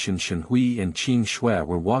Creation. Shen Hui and Qingxue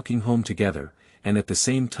were walking home together, and at the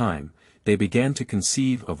same time, they began to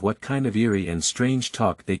conceive of what kind of eerie and strange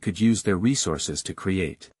talk they could use their resources to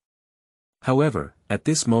create. However, at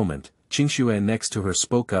this moment, Qingxue next to her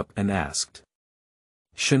spoke up and asked.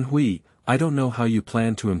 Shen Hui, I don't know how you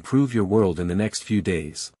plan to improve your world in the next few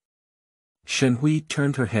days. Shen Hui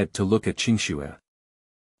turned her head to look at Qingxue.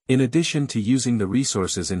 In addition to using the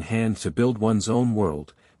resources in hand to build one's own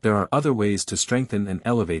world, there are other ways to strengthen and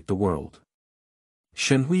elevate the world.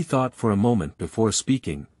 Shen Hui thought for a moment before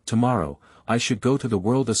speaking. Tomorrow, I should go to the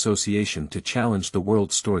World Association to challenge the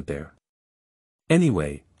world stored there.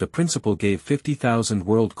 Anyway, the principal gave 50,000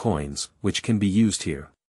 world coins, which can be used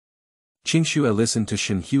here. Qingxue listened to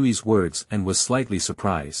Shen Hui's words and was slightly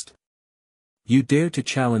surprised. You dare to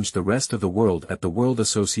challenge the rest of the world at the World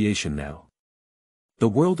Association now? The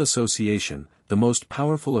World Association, the most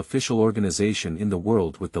powerful official organization in the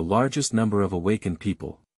world with the largest number of awakened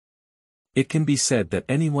people. It can be said that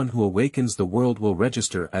anyone who awakens the world will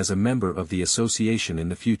register as a member of the association in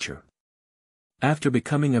the future. After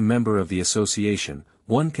becoming a member of the association,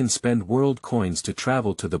 one can spend world coins to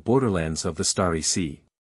travel to the borderlands of the Starry Sea.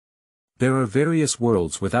 There are various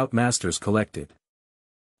worlds without masters collected.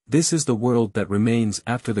 This is the world that remains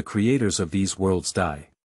after the creators of these worlds die.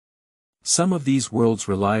 Some of these worlds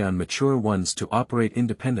rely on mature ones to operate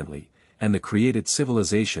independently, and the created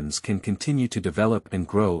civilizations can continue to develop and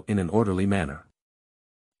grow in an orderly manner.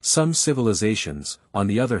 Some civilizations, on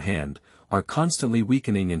the other hand, are constantly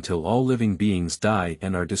weakening until all living beings die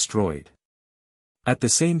and are destroyed. At the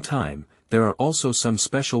same time, there are also some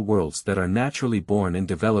special worlds that are naturally born and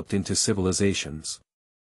developed into civilizations.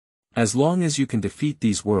 As long as you can defeat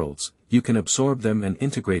these worlds, you can absorb them and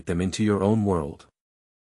integrate them into your own world.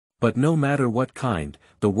 But no matter what kind,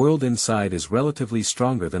 the world inside is relatively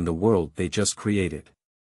stronger than the world they just created.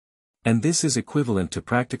 And this is equivalent to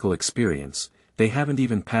practical experience. They haven't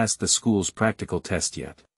even passed the school's practical test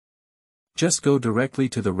yet. Just go directly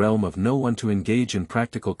to the realm of no one to engage in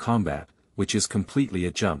practical combat, which is completely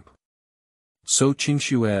a jump. So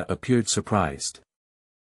Qingxue appeared surprised.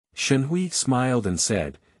 Shen Hui smiled and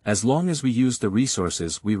said, as long as we use the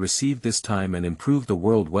resources we receive this time and improve the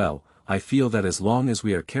world well, I feel that as long as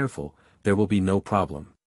we are careful, there will be no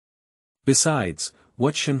problem. Besides,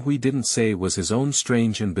 what Shen Hui didn't say was his own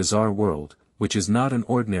strange and bizarre world, which is not an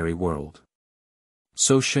ordinary world.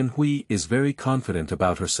 So Shen Hui is very confident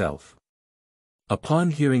about herself.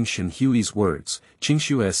 Upon hearing Shen Hui's words,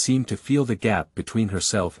 Qingxue seemed to feel the gap between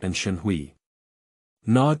herself and Shen Hui.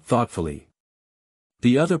 Nod thoughtfully.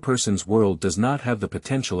 The other person's world does not have the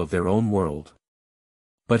potential of their own world.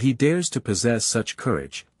 But he dares to possess such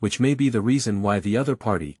courage, which may be the reason why the other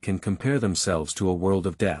party can compare themselves to a world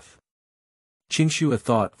of death. Qingxue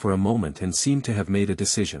thought for a moment and seemed to have made a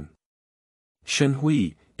decision. Shen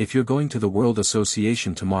Hui, if you're going to the World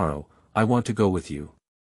Association tomorrow, I want to go with you.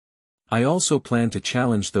 I also plan to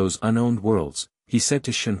challenge those unowned worlds, he said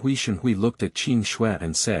to Shen Hui. Shen Hui looked at Qing Shui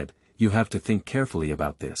and said, you have to think carefully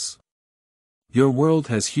about this. Your world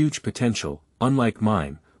has huge potential, unlike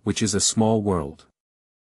mine, which is a small world.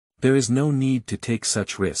 There is no need to take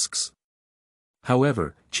such risks.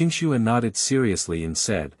 However, Qing Shui nodded seriously and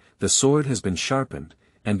said, the sword has been sharpened,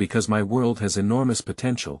 and because my world has enormous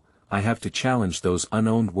potential, I have to challenge those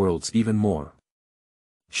unowned worlds even more.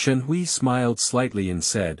 Shen Hui smiled slightly and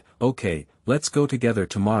said, okay, let's go together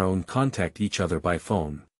tomorrow and contact each other by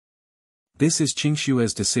phone. This is Qing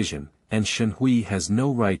Shui's decision, and Shen Hui has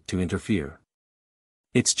no right to interfere.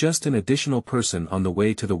 It's just an additional person on the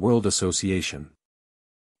way to the World Association.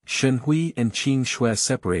 Shen Hui and Qing Shui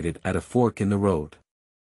separated at a fork in the road.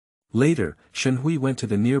 Later, Shen Hui went to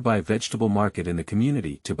the nearby vegetable market in the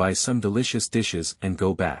community to buy some delicious dishes and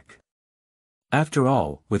go back. After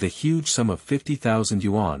all, with a huge sum of 50,000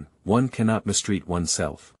 yuan, one cannot mistreat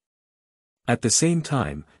oneself. At the same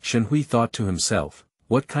time, Shen Hui thought to himself,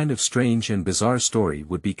 what kind of strange and bizarre story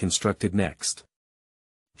would be constructed next?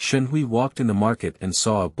 Shen Hui walked in the market and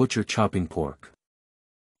saw a butcher chopping pork.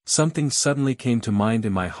 Something suddenly came to mind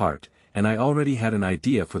in my heart, and I already had an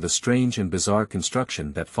idea for the strange and bizarre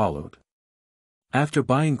construction that followed. After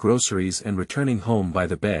buying groceries and returning home by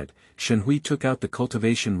the bed, Shen Hui took out the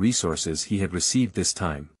cultivation resources he had received this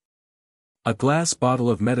time. A glass bottle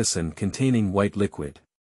of medicine containing white liquid.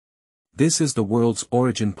 This is the world's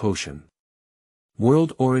origin potion.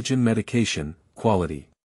 World origin medication, quality.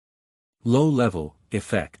 Low level,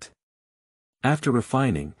 effect. After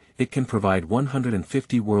refining, it can provide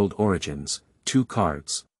 150 world origins, 2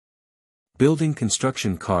 cards. Building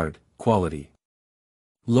construction card, quality.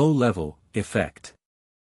 Low level, effect.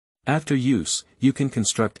 After use, you can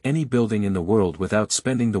construct any building in the world without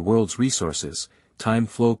spending the world's resources, time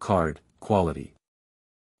flow card, quality.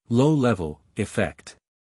 Low level, effect.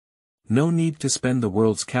 No need to spend the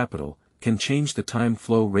world's capital, can change the time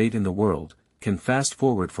flow rate in the world, can fast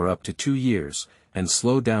forward for up to 2 years, and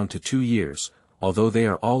slow down to 2 years, although they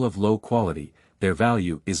are all of low quality, their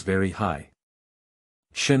value is very high.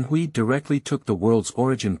 Shen Hui directly took the world's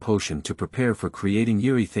origin potion to prepare for creating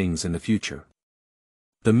eerie things in the future.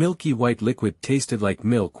 The milky white liquid tasted like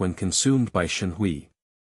milk when consumed by Shen Hui.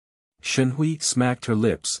 Shen Hui smacked her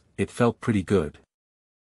lips, it felt pretty good.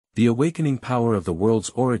 The awakening power of the world's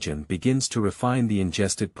origin begins to refine the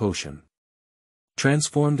ingested potion.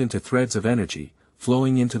 Transformed into threads of energy,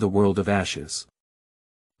 flowing into the world of ashes.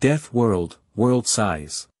 Death world, world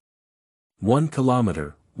size. 1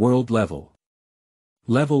 kilometer, world level.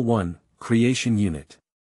 Level 1, creation unit.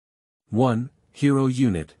 1, hero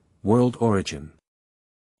unit, world origin.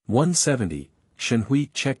 170, Shen Hui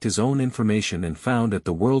checked his own information and found that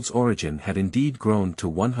the world's origin had indeed grown to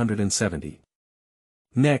 170.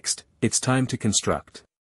 Next, it's time to construct.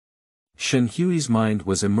 Shen Hui's mind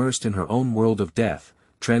was immersed in her own world of death,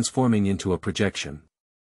 transforming into a projection.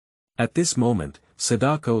 At this moment,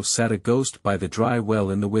 Sadako sat a ghost by the dry well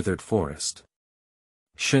in the withered forest.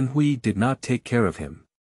 Shen Hui did not take care of him.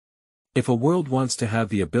 If a world wants to have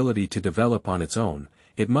the ability to develop on its own,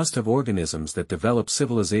 it must have organisms that develop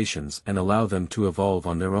civilizations and allow them to evolve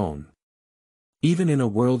on their own. Even in a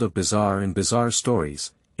world of bizarre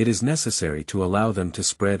stories, it is necessary to allow them to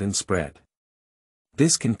spread and spread.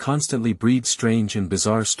 This can constantly breed strange and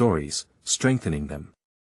bizarre stories, strengthening them.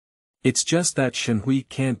 It's just that Shen Hui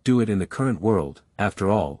can't do it in the current world, after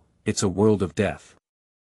all, it's a world of death.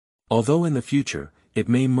 Although in the future, it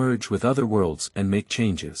may merge with other worlds and make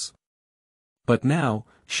changes. But now,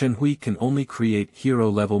 Shen Hui can only create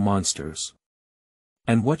hero-level monsters.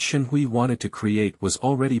 And what Shen Hui wanted to create was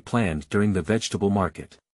already planned during the vegetable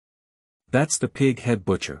market. That's the pig head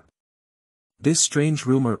butcher. This strange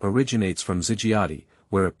rumor originates from Zijiati,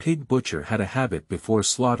 where a pig butcher had a habit before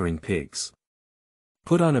slaughtering pigs.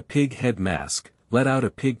 Put on a pig head mask, let out a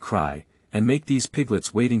pig cry, and make these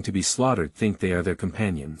piglets waiting to be slaughtered think they are their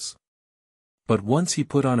companions. But once he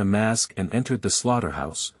put on a mask and entered the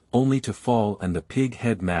slaughterhouse, only to fall and the pig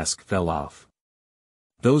head mask fell off.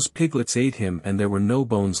 Those piglets ate him and there were no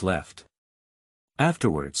bones left.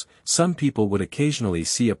 Afterwards, some people would occasionally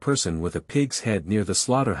see a person with a pig's head near the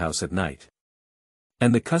slaughterhouse at night.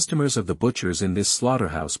 And the customers of the butchers in this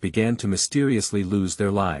slaughterhouse began to mysteriously lose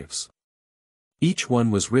their lives. Each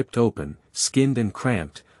one was ripped open, skinned and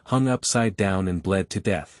cramped, hung upside down and bled to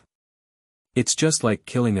death. It's just like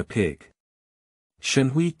killing a pig. Shen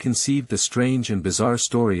Hui conceived the strange and bizarre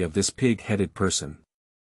story of this pig-headed person.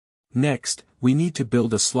 Next, we need to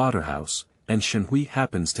build a slaughterhouse, and Shen Hui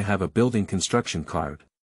happens to have a building construction card.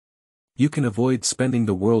 You can avoid spending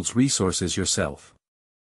the world's resources yourself.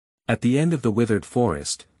 At the end of the withered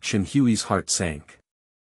forest, Shen Hui's heart sank.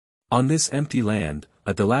 On this empty land,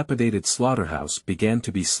 a dilapidated slaughterhouse began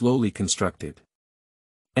to be slowly constructed.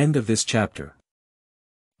 End of this chapter.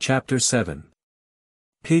 Chapter 7.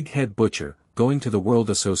 Pig Head Butcher, Going to the World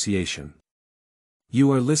Association.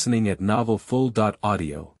 You are listening at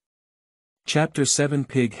novelfull.audio. Chapter 7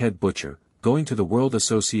 Pig Head Butcher, Going to the World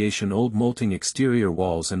Association. Old molting exterior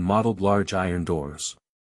walls and mottled large iron doors.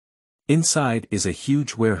 Inside is a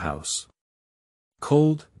huge warehouse.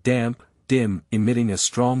 Cold, damp, dim, emitting a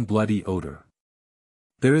strong bloody odor.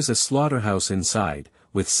 There is a slaughterhouse inside,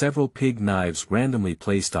 with several pig knives randomly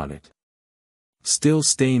placed on it. Still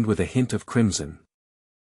stained with a hint of crimson.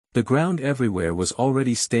 The ground everywhere was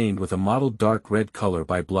already stained with a mottled dark red color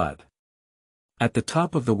by blood. At the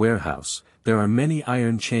top of the warehouse, there are many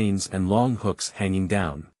iron chains and long hooks hanging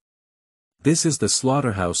down. This is the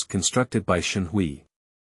slaughterhouse constructed by Shen Hui.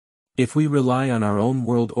 If we rely on our own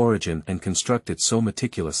world origin and construct it so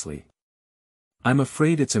meticulously, I'm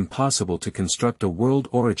afraid it's impossible to construct a world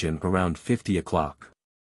origin around 50 o'clock.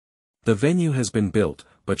 The venue has been built,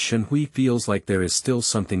 but Shen Hui feels like there is still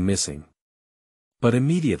something missing. But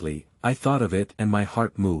immediately, I thought of it and my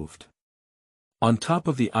heart moved. On top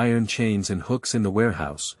of the iron chains and hooks in the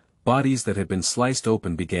warehouse, bodies that had been sliced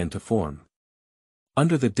open began to form.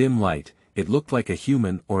 Under the dim light, it looked like a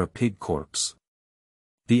human or a pig corpse.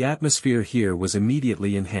 The atmosphere here was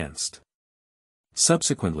immediately enhanced.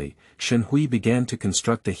 Subsequently, Shen Hui began to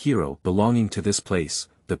construct a hero belonging to this place,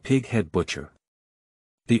 the Pig Head Butcher.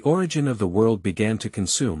 The origin of the world began to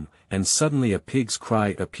consume, and suddenly a pig's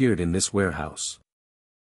cry appeared in this warehouse.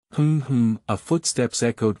 A footsteps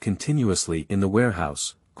echoed continuously in the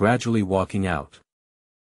warehouse, gradually walking out.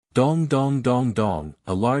 Dong dong dong dong,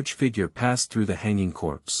 a large figure passed through the hanging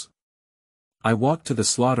corpse. I walked to the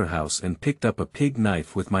slaughterhouse and picked up a pig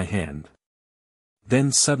knife with my hand.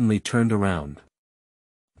 Then suddenly turned around.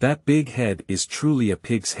 That big head is truly a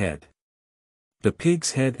pig's head. The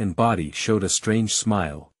pig's head and body showed a strange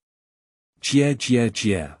smile. Jia jia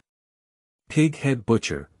jia. Pig Head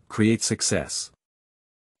Butcher, create success.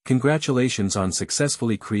 Congratulations on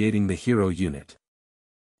successfully creating the hero unit.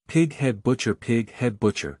 Pig Head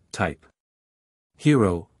Butcher, type.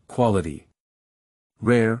 Hero, quality.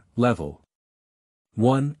 Rare, level.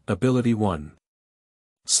 1, ability 1.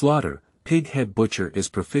 Slaughter, Pig Head Butcher is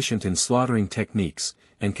proficient in slaughtering techniques,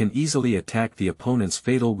 and can easily attack the opponent's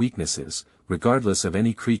fatal weaknesses, regardless of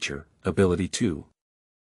any creature. Ability 2.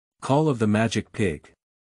 Call of the Magic Pig.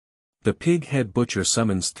 The Pig Head Butcher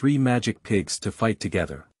summons 3 magic pigs to fight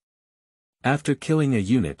together. After killing a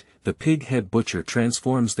unit, the Pig Head Butcher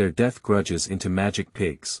transforms their death grudges into magic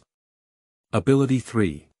pigs. Ability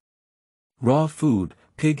 3. Raw food,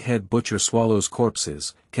 Pig Head Butcher swallows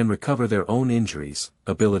corpses, can recover their own injuries.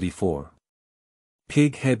 Ability 4.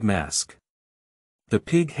 Pig Head Mask. The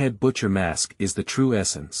Pig Head Butcher mask is the true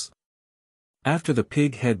essence. After the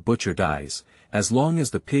Pig Head Butcher dies, as long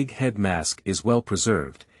as the Pig Head mask is well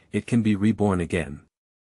preserved, it can be reborn again.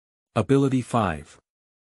 Ability 5.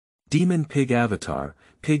 Demon Pig Avatar,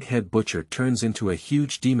 Pig Head Butcher turns into a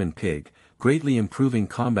huge demon pig, greatly improving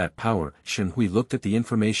combat power. Shen Hui looked at the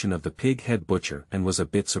information of the Pig Head Butcher and was a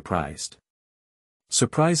bit surprised.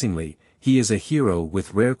 Surprisingly, he is a hero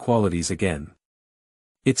with rare qualities again.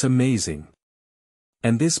 It's amazing.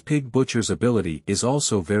 And this Pig Butcher's ability is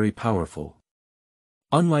also very powerful.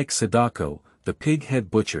 Unlike Sadako, the Pig Head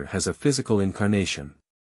Butcher has a physical incarnation.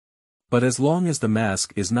 But as long as the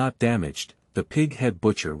mask is not damaged, the Pig Head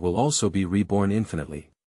Butcher will also be reborn infinitely.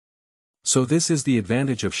 So this is the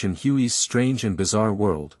advantage of Shen Hui's strange and bizarre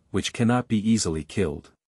world, which cannot be easily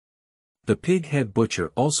killed. The Pig Head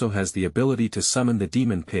Butcher also has the ability to summon the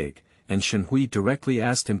demon pig, and Shen Hui directly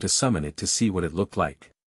asked him to summon it to see what it looked like.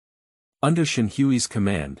 Under Shen Hui's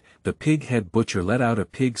command, the Pig Head Butcher let out a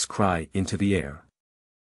pig's cry into the air.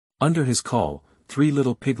 Under his call, 3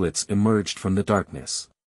 little piglets emerged from the darkness.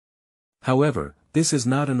 However, this is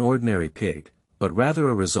not an ordinary pig, but rather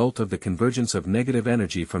a result of the convergence of negative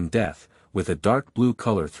energy from death, with a dark blue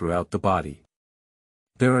color throughout the body.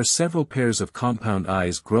 There are several pairs of compound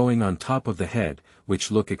eyes growing on top of the head,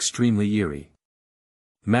 which look extremely eerie.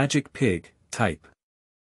 Magic Pig, type.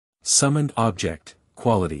 Summoned object,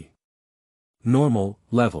 quality. Normal,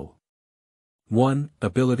 level. 1,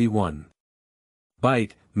 ability 1.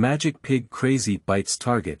 Bite, Magic Pig crazy bites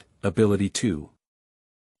target, ability 2.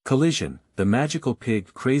 Collision, the magical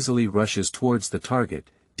pig crazily rushes towards the target,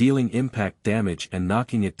 dealing impact damage and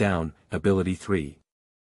knocking it down, ability 3.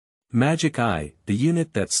 Magic Eye, the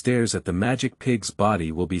unit that stares at the magic pig's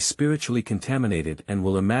body will be spiritually contaminated and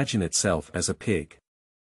will imagine itself as a pig.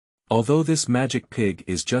 Although this magic pig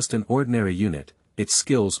is just an ordinary unit, its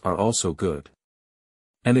skills are also good.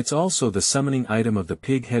 And it's also the summoning item of the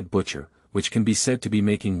pig head butcher, which can be said to be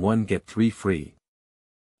making one get 3 free.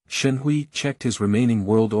 Shen Hui checked his remaining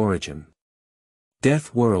world origin.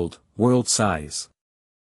 Death world, world size.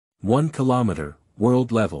 1 kilometer,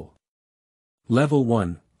 world level. Level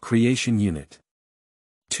 1, creation unit.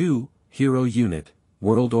 2, hero unit,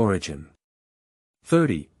 world origin.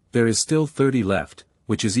 30, there is still 30 left,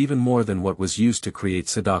 which is even more than what was used to create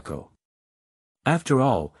Sadako. After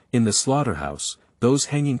all, in the slaughterhouse, those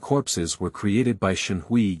hanging corpses were created by Shen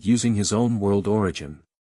Hui using his own world origin.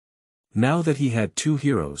 Now that he had 2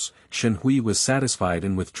 heroes, Shen Hui was satisfied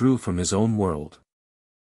and withdrew from his own world.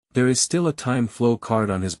 There is still a time flow card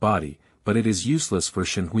on his body, but it is useless for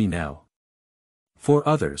Shen Hui now. For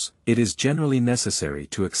others, it is generally necessary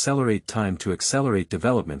to accelerate time to accelerate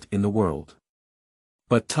development in the world.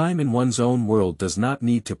 But time in one's own world does not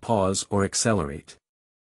need to pause or accelerate.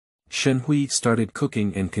 Shen Hui started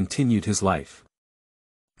cooking and continued his life.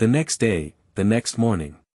 The next day, the next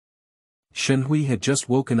morning. Shen Hui had just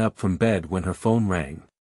woken up from bed when her phone rang.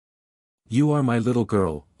 "You are my little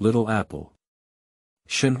girl, little apple."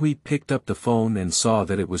 Shen Hui picked up the phone and saw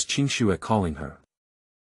that it was Qingxue calling her.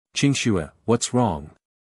 "Qingxue, what's wrong?"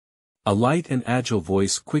 A light and agile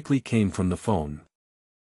voice quickly came from the phone.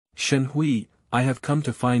 "Shen Hui, I have come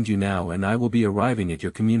to find you now and I will be arriving at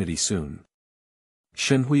your community soon."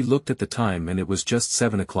 Shen Hui looked at the time and it was just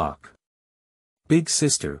 7 o'clock. "Big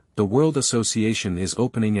sister, the World Association is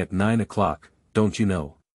opening at 9 o'clock, don't you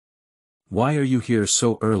know? Why are you here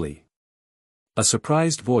so early?" A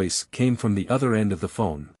surprised voice came from the other end of the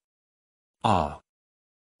phone. "Ah.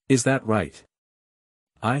 Is that right?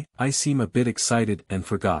 I seem a bit excited and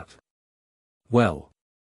forgot. Well.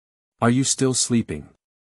 Are you still sleeping?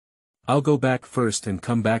 I'll go back first and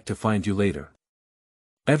come back to find you later.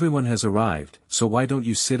 Everyone has arrived, so why don't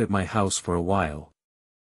you sit at my house for a while?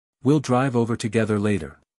 We'll drive over together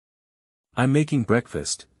later. I'm making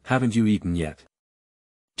breakfast, haven't you eaten yet?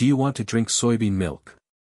 Do you want to drink soybean milk?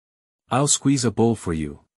 I'll squeeze a bowl for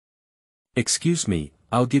you. Excuse me,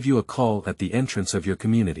 I'll give you a call at the entrance of your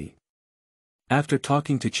community." After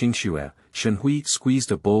talking to Qingxue, Shen Hui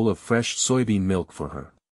squeezed a bowl of fresh soybean milk for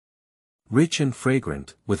her. Rich and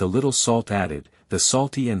fragrant, with a little salt added, the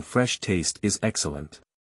salty and fresh taste is excellent.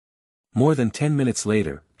 More than 10 minutes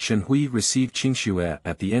later, Shen Hui received Qingxue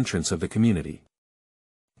at the entrance of the community.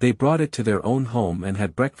 They brought it to their own home and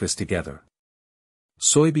had breakfast together.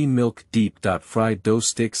 Soybean milk fried dough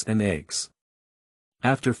sticks and eggs.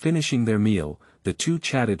 After finishing their meal, the two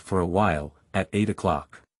chatted for a while, at 8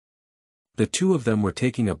 o'clock. The two of them were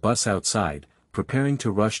taking a bus outside, preparing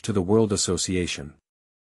to rush to the World Association.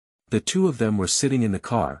 The two of them were sitting in the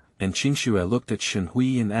car, and Qingxue looked at Shen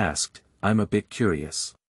Hui and asked, "I'm a bit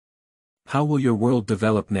curious. How will your world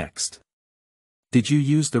develop next? Did you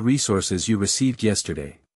use the resources you received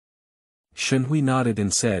yesterday?" Shen Hui nodded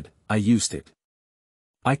and said, "I used it.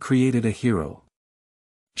 I created a hero."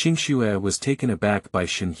 Qingxue was taken aback by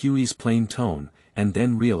Shen Hui's plain tone, and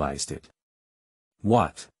then realized it.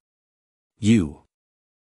 "What?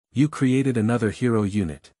 You created another hero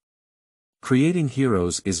unit." Creating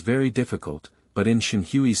heroes is very difficult, but in Shen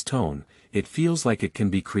Hui's tone, it feels like it can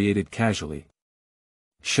be created casually.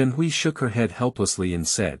 Shen Hui shook her head helplessly and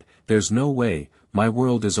said, "There's no way, my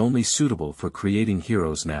world is only suitable for creating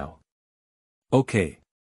heroes now." Okay.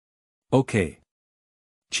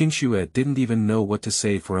 Qingxue didn't even know what to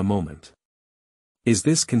say for a moment. Is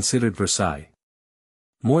this considered Versailles?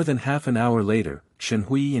 More than half an hour later, Shen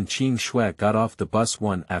Hui and Qingxue got off the bus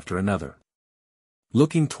one after another,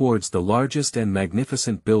 looking towards the largest and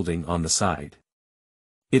magnificent building on the side.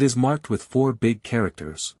 It is marked with 4 big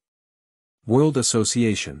characters. World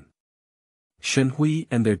Association. Shen Hui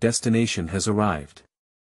and their destination has arrived.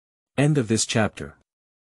 End of this chapter.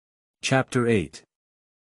 Chapter 8.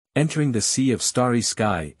 Entering the Sea of Starry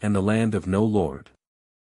Sky and the Land of No Lord.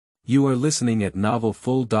 You are listening at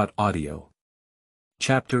novelfull.audio.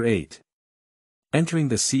 Chapter 8. Entering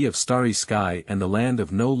the Sea of Starry Sky and the Land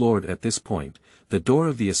of No Lord. At this point, the door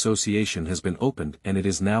of the association has been opened and it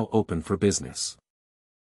is now open for business.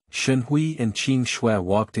 Shen Hui and Qingxue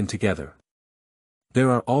walked in together.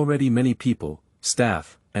 There are already many people,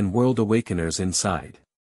 staff, and world awakeners inside.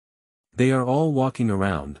 They are all walking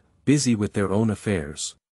around, busy with their own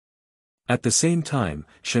affairs. At the same time,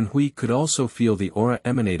 Shen Hui could also feel the aura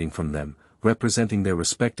emanating from them, representing their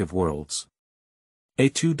respective worlds. A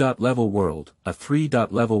 2-level world, a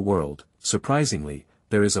 3-level world, surprisingly,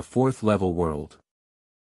 there is a 4th-level world.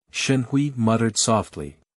 Shen Hui muttered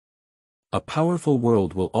softly. A powerful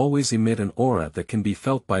world will always emit an aura that can be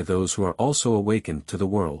felt by those who are also awakened to the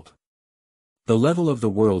world. The level of the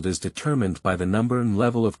world is determined by the number and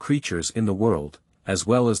level of creatures in the world, as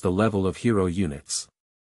well as the level of hero units.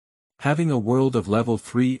 Having a world of level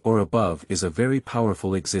 3 or above is a very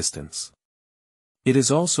powerful existence. It is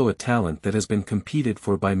also a talent that has been competed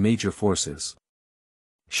for by major forces.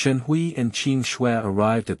 Shen Hui and Shen Hui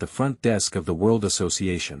arrived at the front desk of the World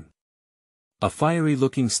Association. A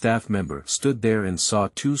fiery-looking staff member stood there and saw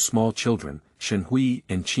two small children, Shen Hui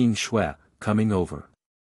and Shen Hui, coming over.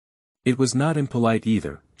 It was not impolite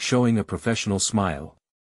either, showing a professional smile.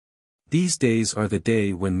 These days are the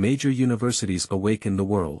day when major universities awaken the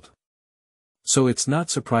world. So it's not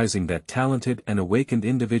surprising that talented and awakened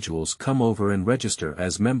individuals come over and register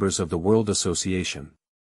as members of the World Association.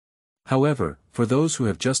 However, for those who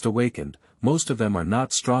have just awakened, most of them are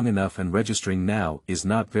not strong enough and registering now is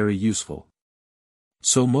not very useful.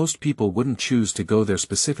 So most people wouldn't choose to go there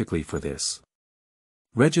specifically for this.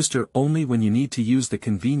 Register only when you need to use the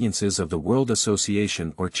conveniences of the World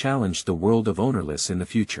Association or challenge the world of ownerless in the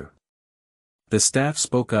future. The staff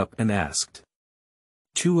spoke up and asked.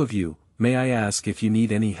 Two of you, may I ask if you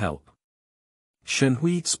need any help? Shen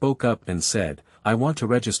Hui spoke up and said, I want to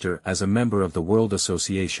register as a member of the World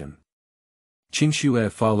Association. Shen Hui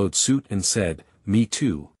followed suit and said, me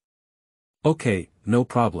too. Okay, no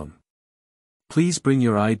problem. Please bring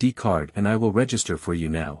your ID card and I will register for you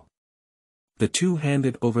now. The two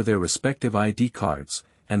handed over their respective ID cards,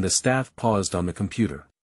 and the staff paused on the computer.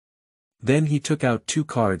 Then he took out two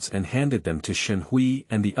cards and handed them to Shen Hui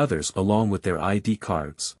and the others along with their ID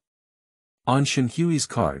cards. On Shen Hui's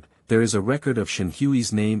card, there is a record of Shen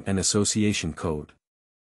Hui's name and association code.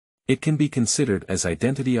 It can be considered as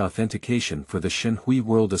identity authentication for the Shen Hui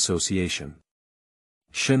World Association.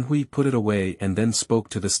 Shen Hui put it away and then spoke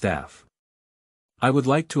to the staff. I would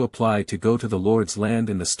like to apply to go to the Lord's land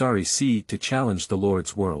in the Starry Sea to challenge the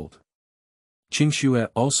Lord's world. Shen Hui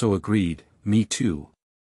also agreed, me too.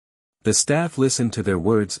 The staff listened to their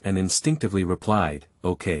words and instinctively replied,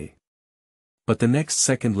 okay. But the next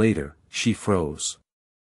second later, she froze.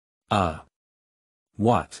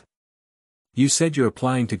 What? You said you're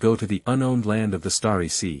applying to go to the unowned land of the Starry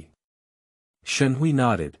Sea. Shen Hui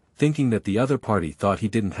nodded, thinking that the other party thought he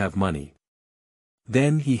didn't have money.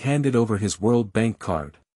 Then he handed over his World Bank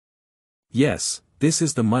card. Yes, this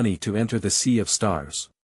is the money to enter the Sea of Stars.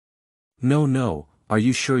 No, are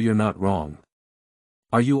you sure you're not wrong?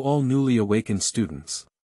 Are you all newly awakened students?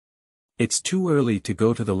 It's too early to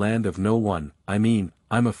go to the land of no one,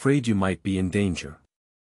 I'm afraid you might be in danger.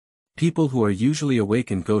 People who are usually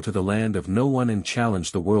awakened go to the land of no one and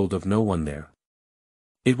challenge the world of no one there.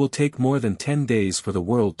 It will take more than 10 days for the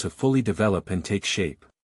world to fully develop and take shape.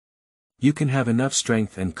 You can have enough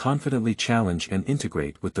strength and confidently challenge and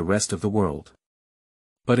integrate with the rest of the world.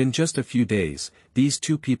 But in just a few days, these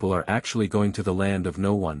two people are actually going to the land of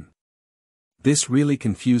no one. This really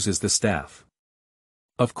confuses the staff.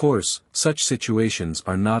 Of course, such situations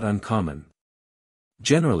are not uncommon.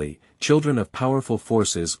 Generally, children of powerful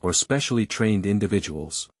forces or specially trained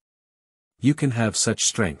individuals. You can have such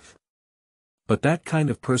strength. But that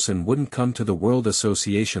kind of person wouldn't come to the World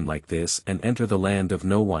Association like this and enter the land of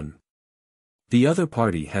no one. The other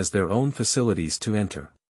party has their own facilities to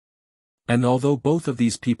enter. And although both of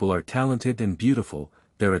these people are talented and beautiful,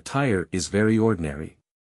 their attire is very ordinary.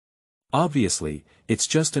 Obviously, it's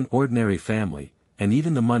just an ordinary family, and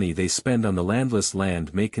even the money they spend on the landless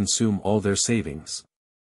land may consume all their savings.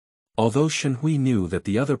 Although Shen Hui knew that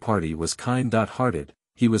the other party was kind-hearted,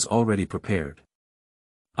 he was already prepared.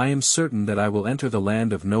 I am certain that I will enter the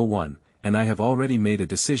land of no one, and I have already made a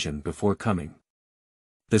decision before coming.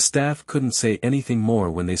 The staff couldn't say anything more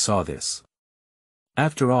when they saw this.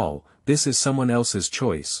 After all, this is someone else's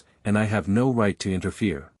choice, and I have no right to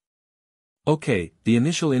interfere. Okay, the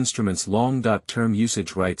initial instrument's long-term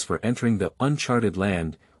usage rights for entering the uncharted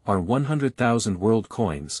land are 100,000 world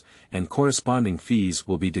coins, and corresponding fees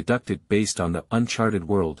will be deducted based on the uncharted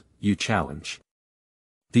world you challenge.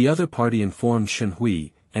 The other party informed Shen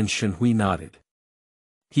Hui, and Shen Hui nodded.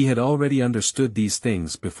 He had already understood these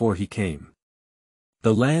things before he came.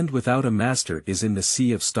 The land without a master is in the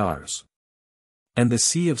Sea of Stars. And the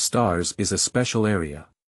Sea of Stars is a special area.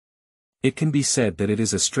 It can be said that it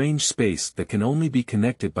is a strange space that can only be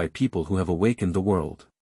connected by people who have awakened the world.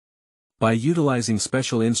 By utilizing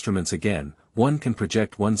special instruments again, one can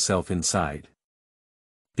project oneself inside.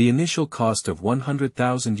 The initial cost of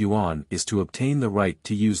 100,000 yuan is to obtain the right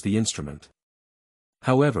to use the instrument.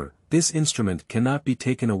 However, this instrument cannot be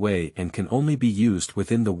taken away and can only be used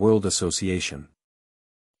within the World Association.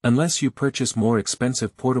 Unless you purchase more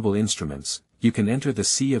expensive portable instruments, you can enter the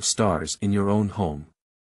Sea of Stars in your own home.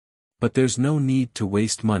 But there's no need to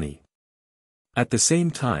waste money. At the same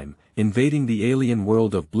time, invading the alien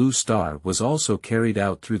world of Blue Star was also carried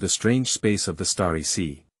out through the strange space of the Starry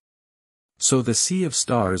Sea. So the Sea of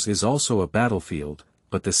Stars is also a battlefield,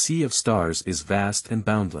 but the Sea of Stars is vast and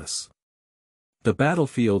boundless. The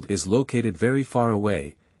battlefield is located very far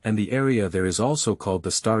away, and the area there is also called the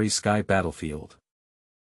Starry Sky Battlefield.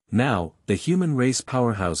 Now, the human race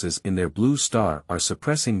powerhouses in their Blue Star are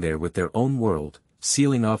suppressing there with their own world,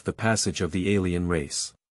 sealing off the passage of the alien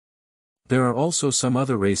race. There are also some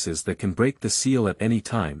other races that can break the seal at any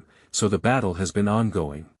time, so the battle has been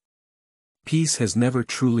ongoing. Peace has never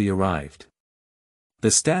truly arrived. The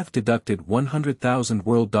staff deducted $100,000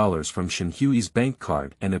 world dollars from Shen Hui's bank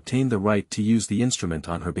card and obtained the right to use the instrument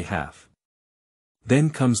on her behalf. Then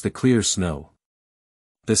comes the clear snow.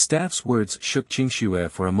 The staff's words shook Qingxue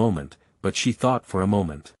for a moment, but she thought for a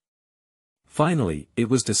moment. Finally, it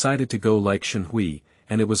was decided to go like Shen Hui,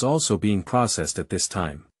 and it was also being processed at this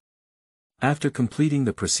time. After completing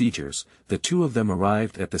the procedures, the two of them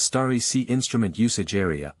arrived at the Starry Sea instrument usage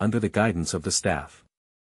area under the guidance of the staff.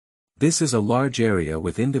 This is a large area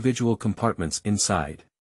with individual compartments inside.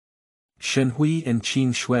 Shen Hui and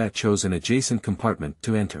Qingxue chose an adjacent compartment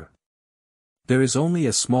to enter. There is only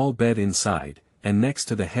a small bed inside, and next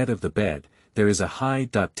to the head of the bed, there is a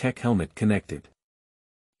high-tech helmet connected.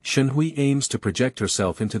 Shen Hui aims to project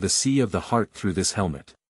herself into the Sea of the Heart through this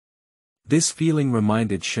helmet. This feeling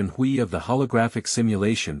reminded Shen Hui of the holographic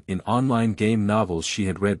simulation in online game novels she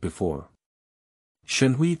had read before.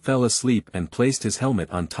 Shen Hui fell asleep and placed his helmet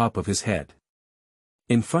on top of his head.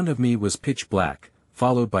 In front of me was pitch black,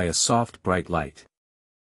 followed by a soft bright light.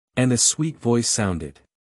 And a sweet voice sounded.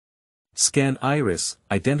 Scan iris,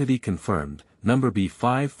 identity confirmed, number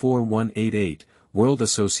B54188, World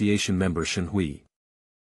Association member Shen Hui.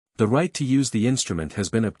 The right to use the instrument has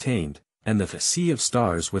been obtained, and the Sea of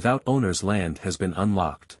Stars without owner's land has been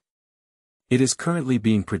unlocked. It is currently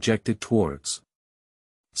being projected towards.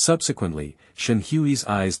 Subsequently, Shen Hui's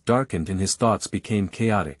eyes darkened and his thoughts became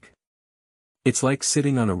chaotic. It's like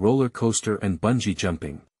sitting on a roller coaster and bungee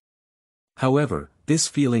jumping. However, this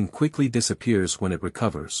feeling quickly disappears when it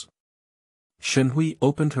recovers. Shen Hui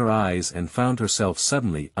opened her eyes and found herself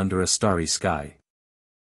suddenly under a starry sky.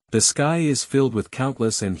 The sky is filled with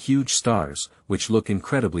countless and huge stars, which look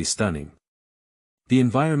incredibly stunning. The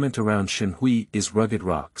environment around Shen Hui is rugged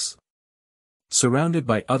rocks. Surrounded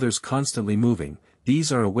by others constantly moving,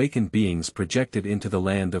 these are awakened beings projected into the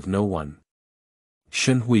land of no one.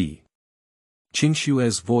 Shen Hui.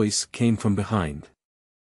 Qingxue's voice came from behind.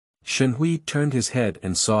 Shen Hui turned his head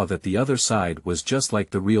and saw that the other side was just like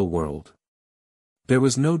the real world. There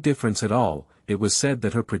was no difference at all. It was said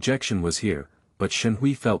that her projection was here, but Shen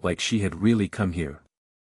Hui felt like she had really come here.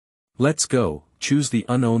 Let's go, choose the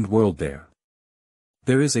unowned world there.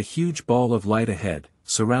 There is a huge ball of light ahead,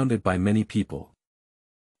 surrounded by many people.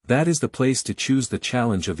 That is the place to choose the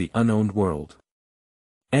challenge of the unowned world.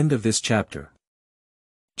 End of this chapter.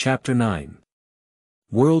 Chapter 9.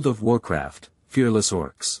 World of Warcraft, Fearless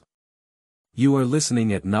Orcs. You are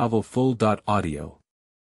listening at novelfull.audio.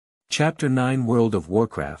 Chapter 9 World of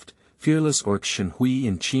Warcraft, Fearless Orcs. Shen Hui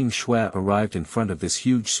and Qingxue arrived in front of this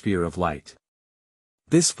huge sphere of light.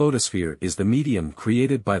 This photosphere is the medium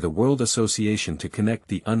created by the World Association to connect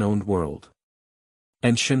the unowned world.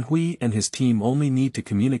 And Shen Hui and his team only need to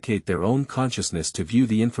communicate their own consciousness to view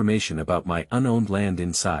the information about my unowned land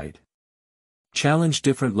inside. Challenge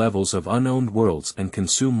different levels of unowned worlds and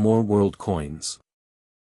consume more world coins.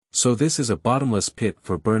 So this is a bottomless pit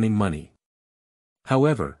for burning money.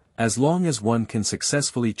 However, as long as one can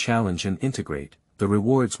successfully challenge and integrate, the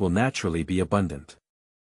rewards will naturally be abundant.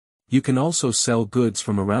 You can also sell goods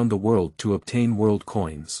from around the world to obtain world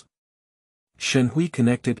coins. Shen Hui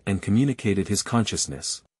connected and communicated his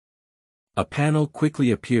consciousness. A panel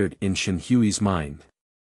quickly appeared in Shen Hui's mind.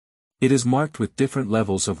 It is marked with different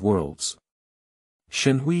levels of worlds.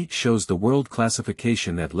 Shen Hui shows the world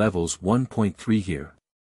classification at levels 1.3 here.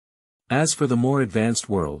 As for the more advanced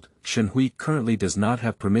world, Shen Hui currently does not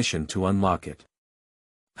have permission to unlock it.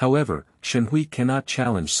 However, Shen Hui cannot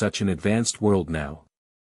challenge such an advanced world now.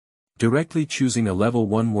 Directly choosing a level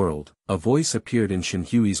 1 world, a voice appeared in Shen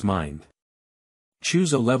Hui's mind.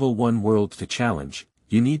 Choose a level 1 world to challenge,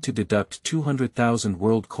 you need to deduct 200,000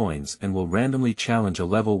 world coins and will randomly challenge a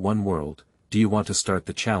level 1 world. Do you want to start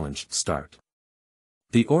the challenge? Start.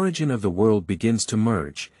 The origin of the world begins to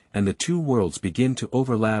merge, and the two worlds begin to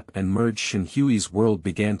overlap and merge. Shen Hui's world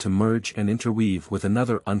began to merge and interweave with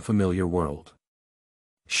another unfamiliar world.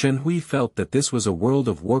 Shen Hui felt that this was a world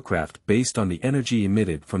of Warcraft based on the energy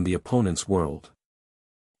emitted from the opponent's world.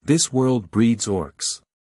 This world breeds orcs.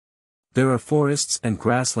 There are forests and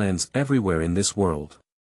grasslands everywhere in this world.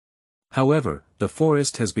 However, the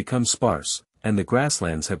forest has become sparse, and the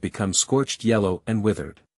grasslands have become scorched yellow and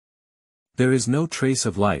withered. There is no trace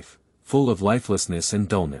of life, full of lifelessness and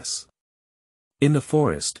dullness. In the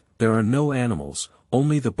forest, there are no animals,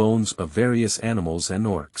 only the bones of various animals and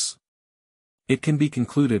orcs. It can be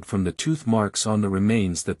concluded from the tooth marks on the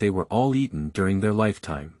remains that they were all eaten during their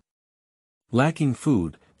lifetime. Lacking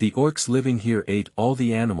food, the orcs living here ate all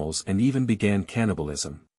the animals and even began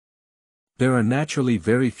cannibalism. There are naturally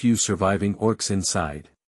very few surviving orcs inside.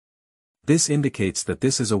 This indicates that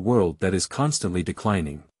this is a world that is constantly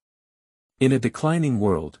declining. In a declining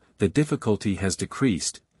world, the difficulty has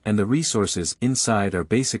decreased, and the resources inside are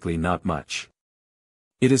basically not much.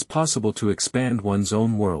 It is possible to expand one's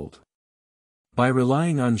own world. By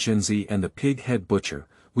relying on Zhenzi and the pig-head butcher,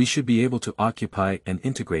 we should be able to occupy and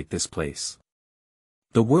integrate this place.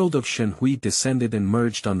 The world of Shen Hui descended and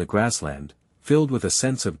merged on the grassland, filled with a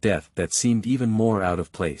sense of death that seemed even more out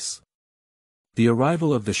of place. The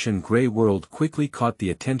arrival of the Shen Grey world quickly caught the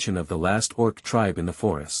attention of the last orc tribe in the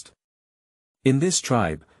forest. In this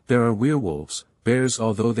tribe, there are werewolves, bears.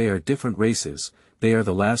 Although they are different races, they are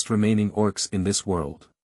the last remaining orcs in this world.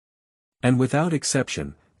 And without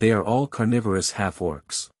exception, they are all carnivorous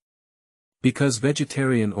half-orcs. Because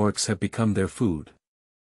vegetarian orcs have become their food.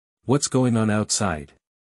 What's going on outside?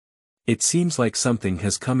 It seems like something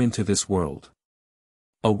has come into this world.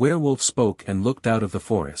 A werewolf spoke and looked out of the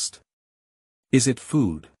forest. Is it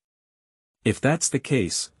food? If that's the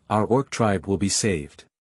case, our orc tribe will be saved.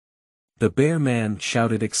 The bear man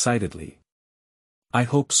shouted excitedly. I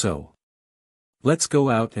hope so. Let's go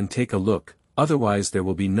out and take a look, otherwise there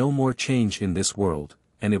will be no more change in this world,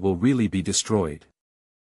 and it will really be destroyed.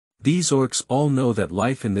 These orcs all know that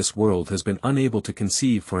life in this world has been unable to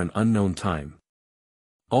conceive for an unknown time.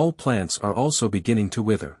 All plants are also beginning to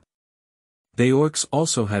wither. They orcs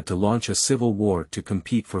also had to launch a civil war to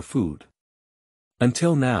compete for food.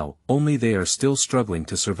 Until now, only they are still struggling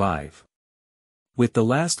to survive. With the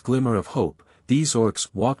last glimmer of hope, these orcs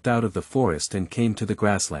walked out of the forest and came to the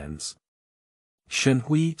grasslands. Shen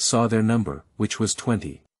Hui saw their number, which was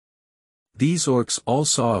 20. These orcs all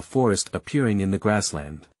saw a forest appearing in the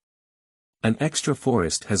grassland. An extra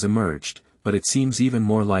forest has emerged, but it seems even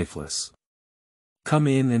more lifeless. Come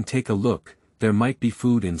in and take a look, there might be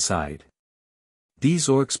food inside. These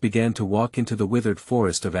orcs began to walk into the withered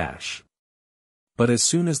forest of ash. But as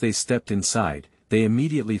soon as they stepped inside, they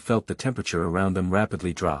immediately felt the temperature around them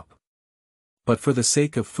rapidly drop. But for the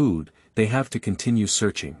sake of food, they have to continue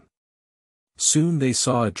searching. Soon they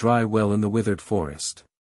saw a dry well in the withered forest.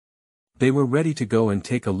 They were ready to go and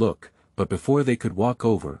take a look, but before they could walk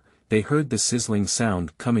over, they heard the sizzling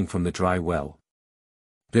sound coming from the dry well.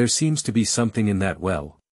 There seems to be something in that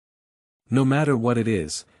well. No matter what it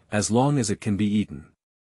is, as long as it can be eaten.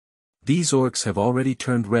 These orcs have already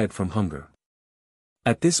turned red from hunger.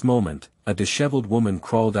 At this moment, a disheveled woman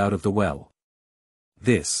crawled out of the well.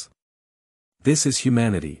 This is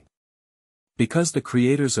humanity. Because the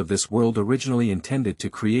creators of this world originally intended to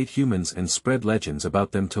create humans and spread legends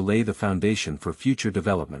about them to lay the foundation for future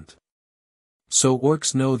development. So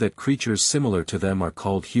orcs know that creatures similar to them are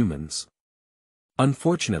called humans.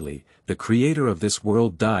 Unfortunately, the creator of this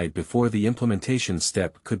world died before the implementation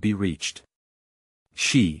step could be reached.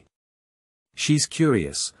 She's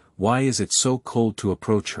curious, why is it so cold to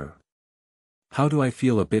approach her? How do I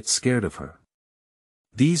feel a bit scared of her?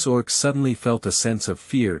 These orcs suddenly felt a sense of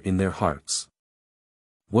fear in their hearts.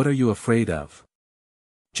 What are you afraid of?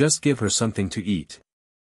 Just give her something to eat.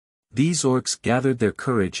 These orcs gathered their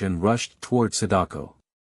courage and rushed toward Sadako.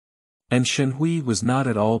 And Shen Hui was not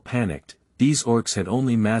at all panicked. These orcs had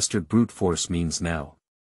only mastered brute force means now.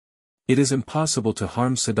 It is impossible to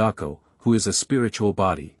harm Sadako, who is a spiritual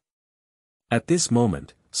body. At this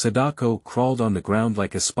moment, Sadako crawled on the ground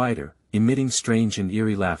like a spider, emitting strange and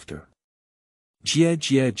eerie laughter. Jia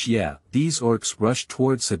jia jia, these orcs rushed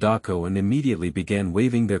toward Sadako and immediately began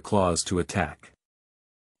waving their claws to attack.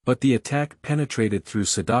 But the attack penetrated through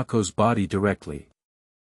Sadako's body directly.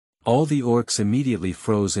 All the orcs immediately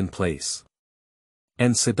froze in place.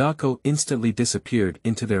 And Sadako instantly disappeared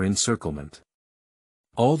into their encirclement.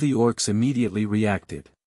 All the orcs immediately reacted.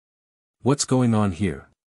 What's going on here?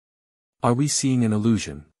 Are we seeing an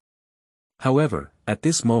illusion? However, at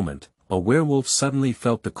this moment, a werewolf suddenly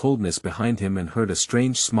felt the coldness behind him and heard a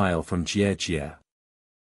strange smile from Jia Jia.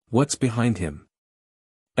 What's behind him?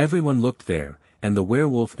 Everyone looked there, and the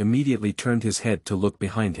werewolf immediately turned his head to look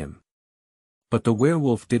behind him. But the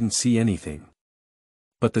werewolf didn't see anything.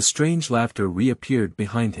 But the strange laughter reappeared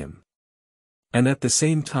behind him. And at the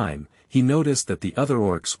same time, he noticed that the other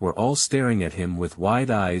orcs were all staring at him with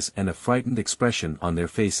wide eyes and a frightened expression on their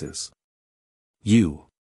faces. You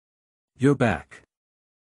Your back.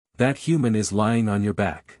 That human is lying on your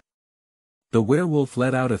back. The werewolf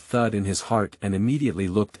let out a thud in his heart and immediately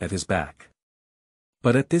looked at his back.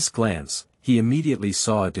 But at this glance, he immediately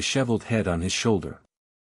saw a disheveled head on his shoulder.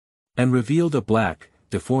 And revealed a black,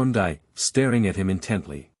 deformed eye, staring at him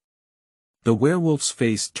intently. The werewolf's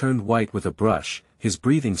face turned white with a brush, his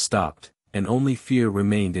breathing stopped, and only fear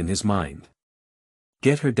remained in his mind.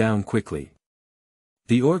 Get her down quickly.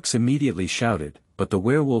 The orcs immediately shouted, but the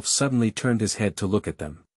werewolf suddenly turned his head to look at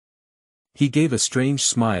them. He gave a strange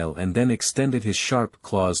smile and then extended his sharp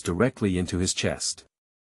claws directly into his chest.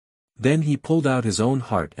 Then he pulled out his own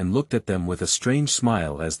heart and looked at them with a strange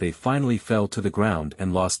smile as they finally fell to the ground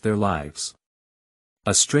and lost their lives.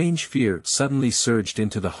 A strange fear suddenly surged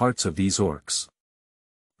into the hearts of these orcs.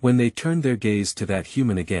 When they turned their gaze to that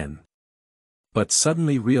human again. But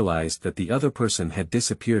suddenly realized that the other person had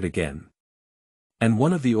disappeared again. And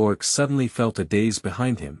one of the orcs suddenly felt a daze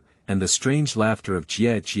behind him, and the strange laughter of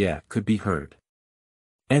Jia Jia could be heard.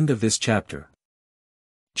 End of this chapter.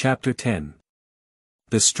 Chapter 10.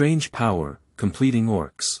 The Strange Power, Completing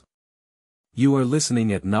Orcs. You are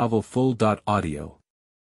listening at novelfull.audio.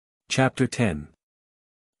 Chapter 10.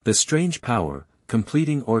 The Strange Power,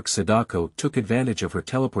 Completing Orcs. Sadako took advantage of her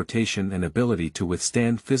teleportation and ability to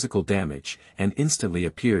withstand physical damage, and instantly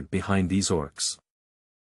appeared behind these orcs.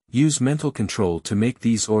 Use mental control to make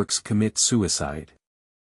these orcs commit suicide.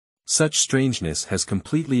 Such strangeness has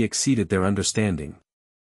completely exceeded their understanding.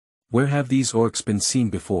 Where have these orcs been seen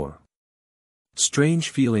before? Strange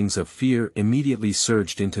feelings of fear immediately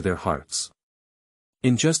surged into their hearts.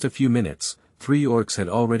 In just a few minutes, 3 orcs had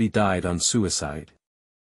already died on suicide.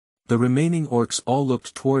 The remaining orcs all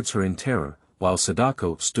looked towards her in terror, while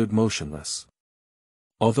Sadako stood motionless.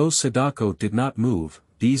 Although Sadako did not move,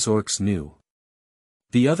 these orcs knew.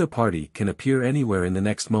 The other party can appear anywhere in the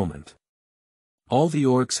next moment. All the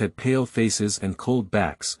orcs had pale faces and cold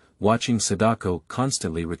backs, watching Sadako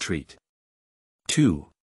constantly retreat. Too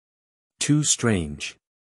strange.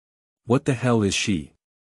 What the hell is she?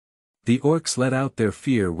 The orcs let out their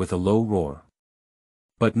fear with a low roar.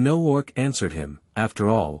 But no orc answered him. After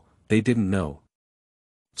all, they didn't know.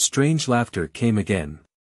 Strange laughter came again.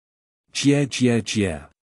 Jia jia jia.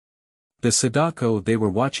 The Sadako they were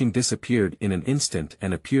watching disappeared in an instant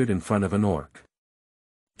and appeared in front of an orc.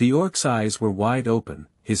 The orc's eyes were wide open,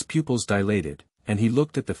 his pupils dilated, and he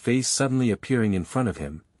looked at the face suddenly appearing in front of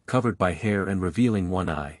him, covered by hair and revealing one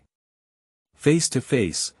eye. Face to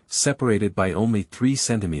face, separated by only 3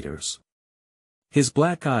 centimeters. His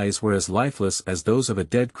black eyes were as lifeless as those of a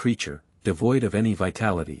dead creature, devoid of any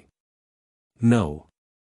vitality. No.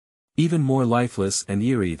 Even more lifeless and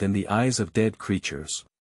eerie than the eyes of dead creatures.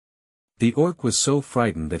 The orc was so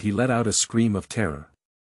frightened that he let out a scream of terror.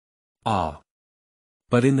 Ah!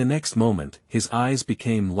 But in the next moment, his eyes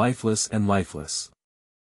became lifeless and lifeless.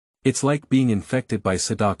 It's like being infected by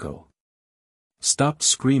Sadako. Stopped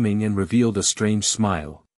screaming and revealed a strange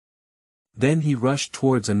smile. Then he rushed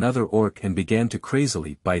towards another orc and began to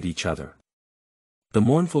crazily bite each other. The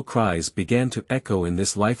mournful cries began to echo in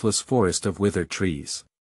this lifeless forest of withered trees.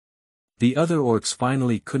 The other orcs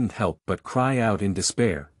finally couldn't help but cry out in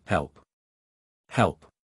despair, "Help! Help!"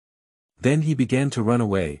 Then he began to run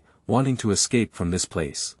away, wanting to escape from this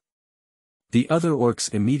place. The other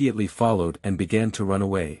orcs immediately followed and began to run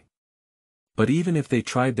away. But even if they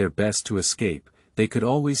tried their best to escape, they could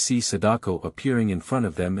always see Sadako appearing in front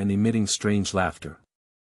of them and emitting strange laughter.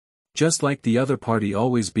 Just like the other party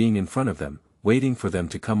always being in front of them, waiting for them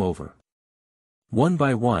to come over. One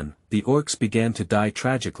by one, the orcs began to die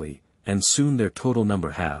tragically, and soon their total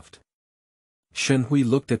number halved. Shen Hui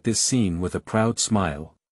looked at this scene with a proud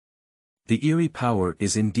smile. The eerie power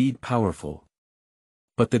is indeed powerful.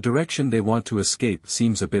 But the direction they want to escape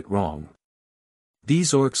seems a bit wrong.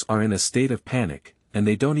 These orcs are in a state of panic, and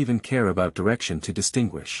they don't even care about direction to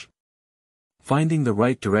distinguish. Finding the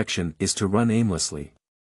right direction is to run aimlessly.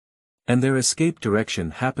 And their escape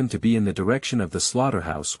direction happened to be in the direction of the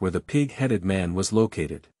slaughterhouse where the pig-headed man was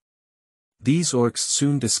located. These orcs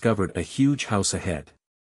soon discovered a huge house ahead.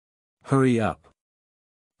 Hurry up!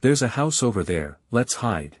 There's a house over there, let's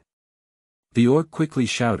hide. The orc quickly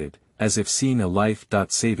shouted, as if seeing a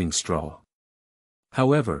life-saving straw.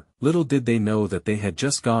 However, little did they know that they had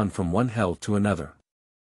just gone from one hell to another.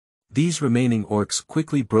 These remaining orcs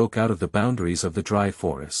quickly broke out of the boundaries of the dry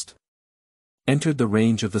forest. Entered the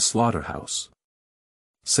range of the slaughterhouse.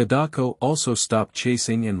 Sadako also stopped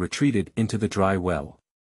chasing and retreated into the dry well.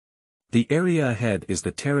 The area ahead is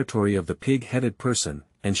the territory of the pig-headed person,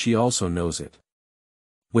 and she also knows it.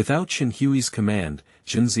 Without Shen Hui's command,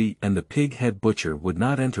 Junzi and the pig-head butcher would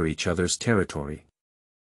not enter each other's territory.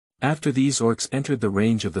 After these orcs entered the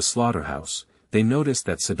range of the slaughterhouse, they noticed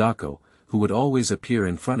that Sadako, who would always appear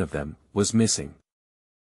in front of them, was missing.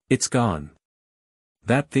 It's gone.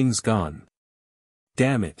 That thing's gone.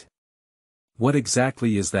 Damn it. What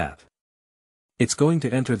exactly is that? It's going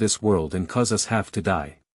to enter this world and cause us half to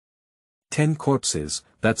die. 10 corpses,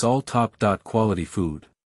 that's all top-quality food.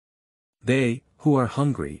 They, who are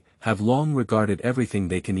hungry, have long regarded everything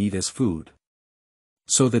they can eat as food.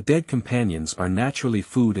 So the dead companions are naturally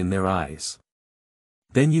food in their eyes.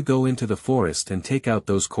 Then you go into the forest and take out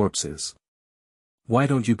those corpses. Why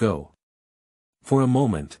don't you go? For a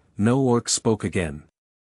moment, no orc spoke again.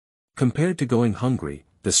 Compared to going hungry,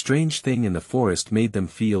 the strange thing in the forest made them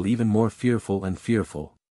feel even more fearful and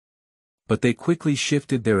fearful. But they quickly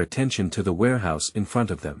shifted their attention to the warehouse in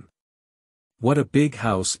front of them. What a big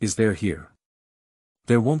house is there here.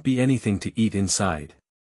 There won't be anything to eat inside.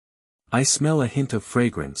 I smell a hint of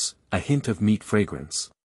fragrance, a hint of meat fragrance.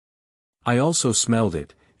 I also smelled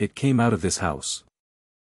it, it came out of this house.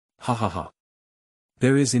 Ha ha ha.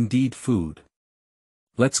 There is indeed food.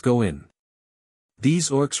 Let's go in. These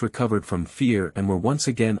orcs recovered from fear and were once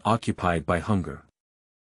again occupied by hunger.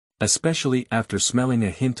 Especially after smelling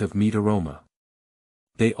a hint of meat aroma.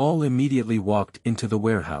 They all immediately walked into the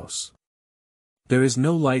warehouse. There is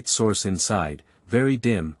no light source inside, very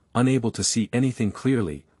dim, unable to see anything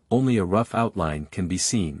clearly, only a rough outline can be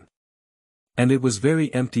seen. And it was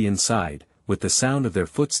very empty inside, with the sound of their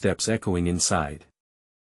footsteps echoing inside.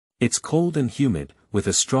 It's cold and humid, with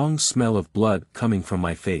a strong smell of blood coming from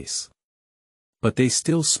my face. But they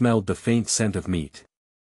still smelled the faint scent of meat.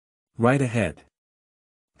 Right ahead.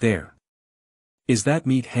 There. Is that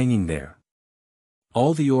meat hanging there?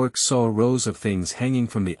 All the orcs saw rows of things hanging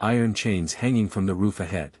from the iron chains hanging from the roof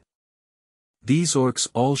ahead. These orcs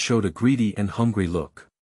all showed a greedy and hungry look.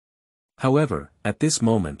 However, at this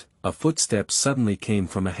moment, a footstep suddenly came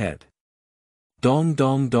from ahead. Dong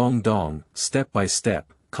dong dong dong, step by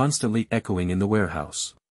step, constantly echoing in the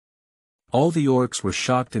warehouse. All the orcs were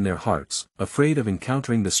shocked in their hearts, afraid of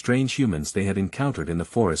encountering the strange humans they had encountered in the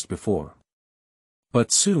forest before.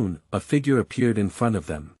 But soon, a figure appeared in front of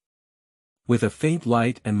them. With a faint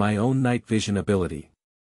light and my own night vision ability.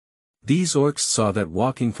 These orcs saw that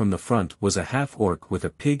walking from the front was a half-orc with a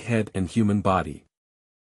pig head and human body.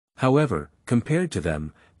 However, compared to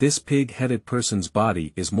them, this pig-headed person's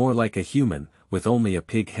body is more like a human, with only a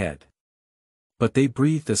pig head. But they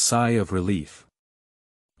breathed a sigh of relief.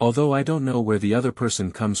 Although I don't know where the other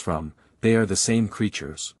person comes from, they are the same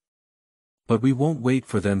creatures. But we won't wait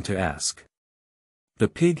for them to ask. The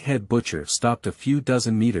pig-head butcher stopped a few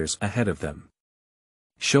dozen meters ahead of them.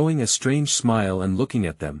 Showing a strange smile and looking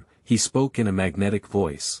at them, he spoke in a magnetic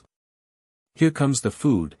voice. Here comes the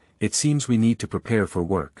food, it seems we need to prepare for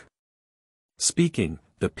work. Speaking,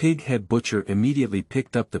 the pig-head butcher immediately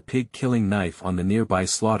picked up the pig-killing knife on the nearby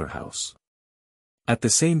slaughterhouse. At the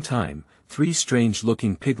same time, 3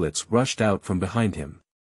 strange-looking piglets rushed out from behind him.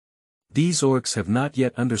 These orcs have not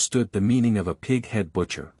yet understood the meaning of a pig-head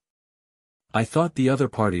butcher. I thought the other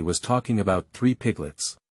party was talking about 3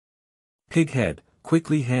 piglets. Pighead,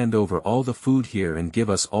 quickly hand over all the food here and give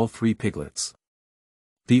us all 3 piglets.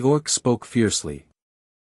 The orc spoke fiercely.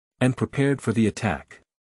 And prepared for the attack.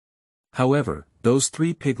 However, those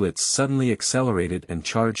 3 piglets suddenly accelerated and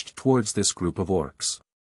charged towards this group of orcs.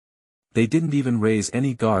 They didn't even raise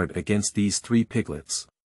any guard against these 3 piglets.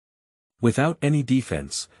 Without any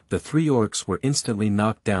defense, the 3 orcs were instantly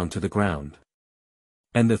knocked down to the ground.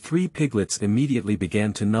 And the 3 piglets immediately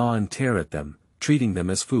began to gnaw and tear at them, treating them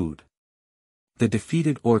as food. The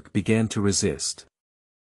defeated orc began to resist.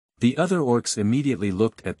 The other orcs immediately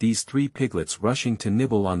looked at these 3 piglets rushing to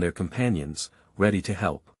nibble on their companions, ready to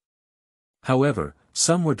help. However,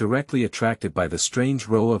 some were directly attracted by the strange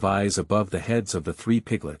row of eyes above the heads of the 3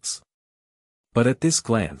 piglets. But at this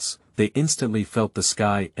glance, they instantly felt the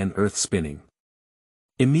sky and earth spinning.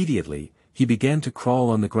 Immediately, he began to crawl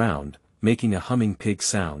on the ground, making a humming pig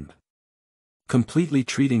sound. Completely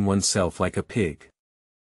treating oneself like a pig.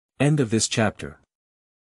 End of this chapter.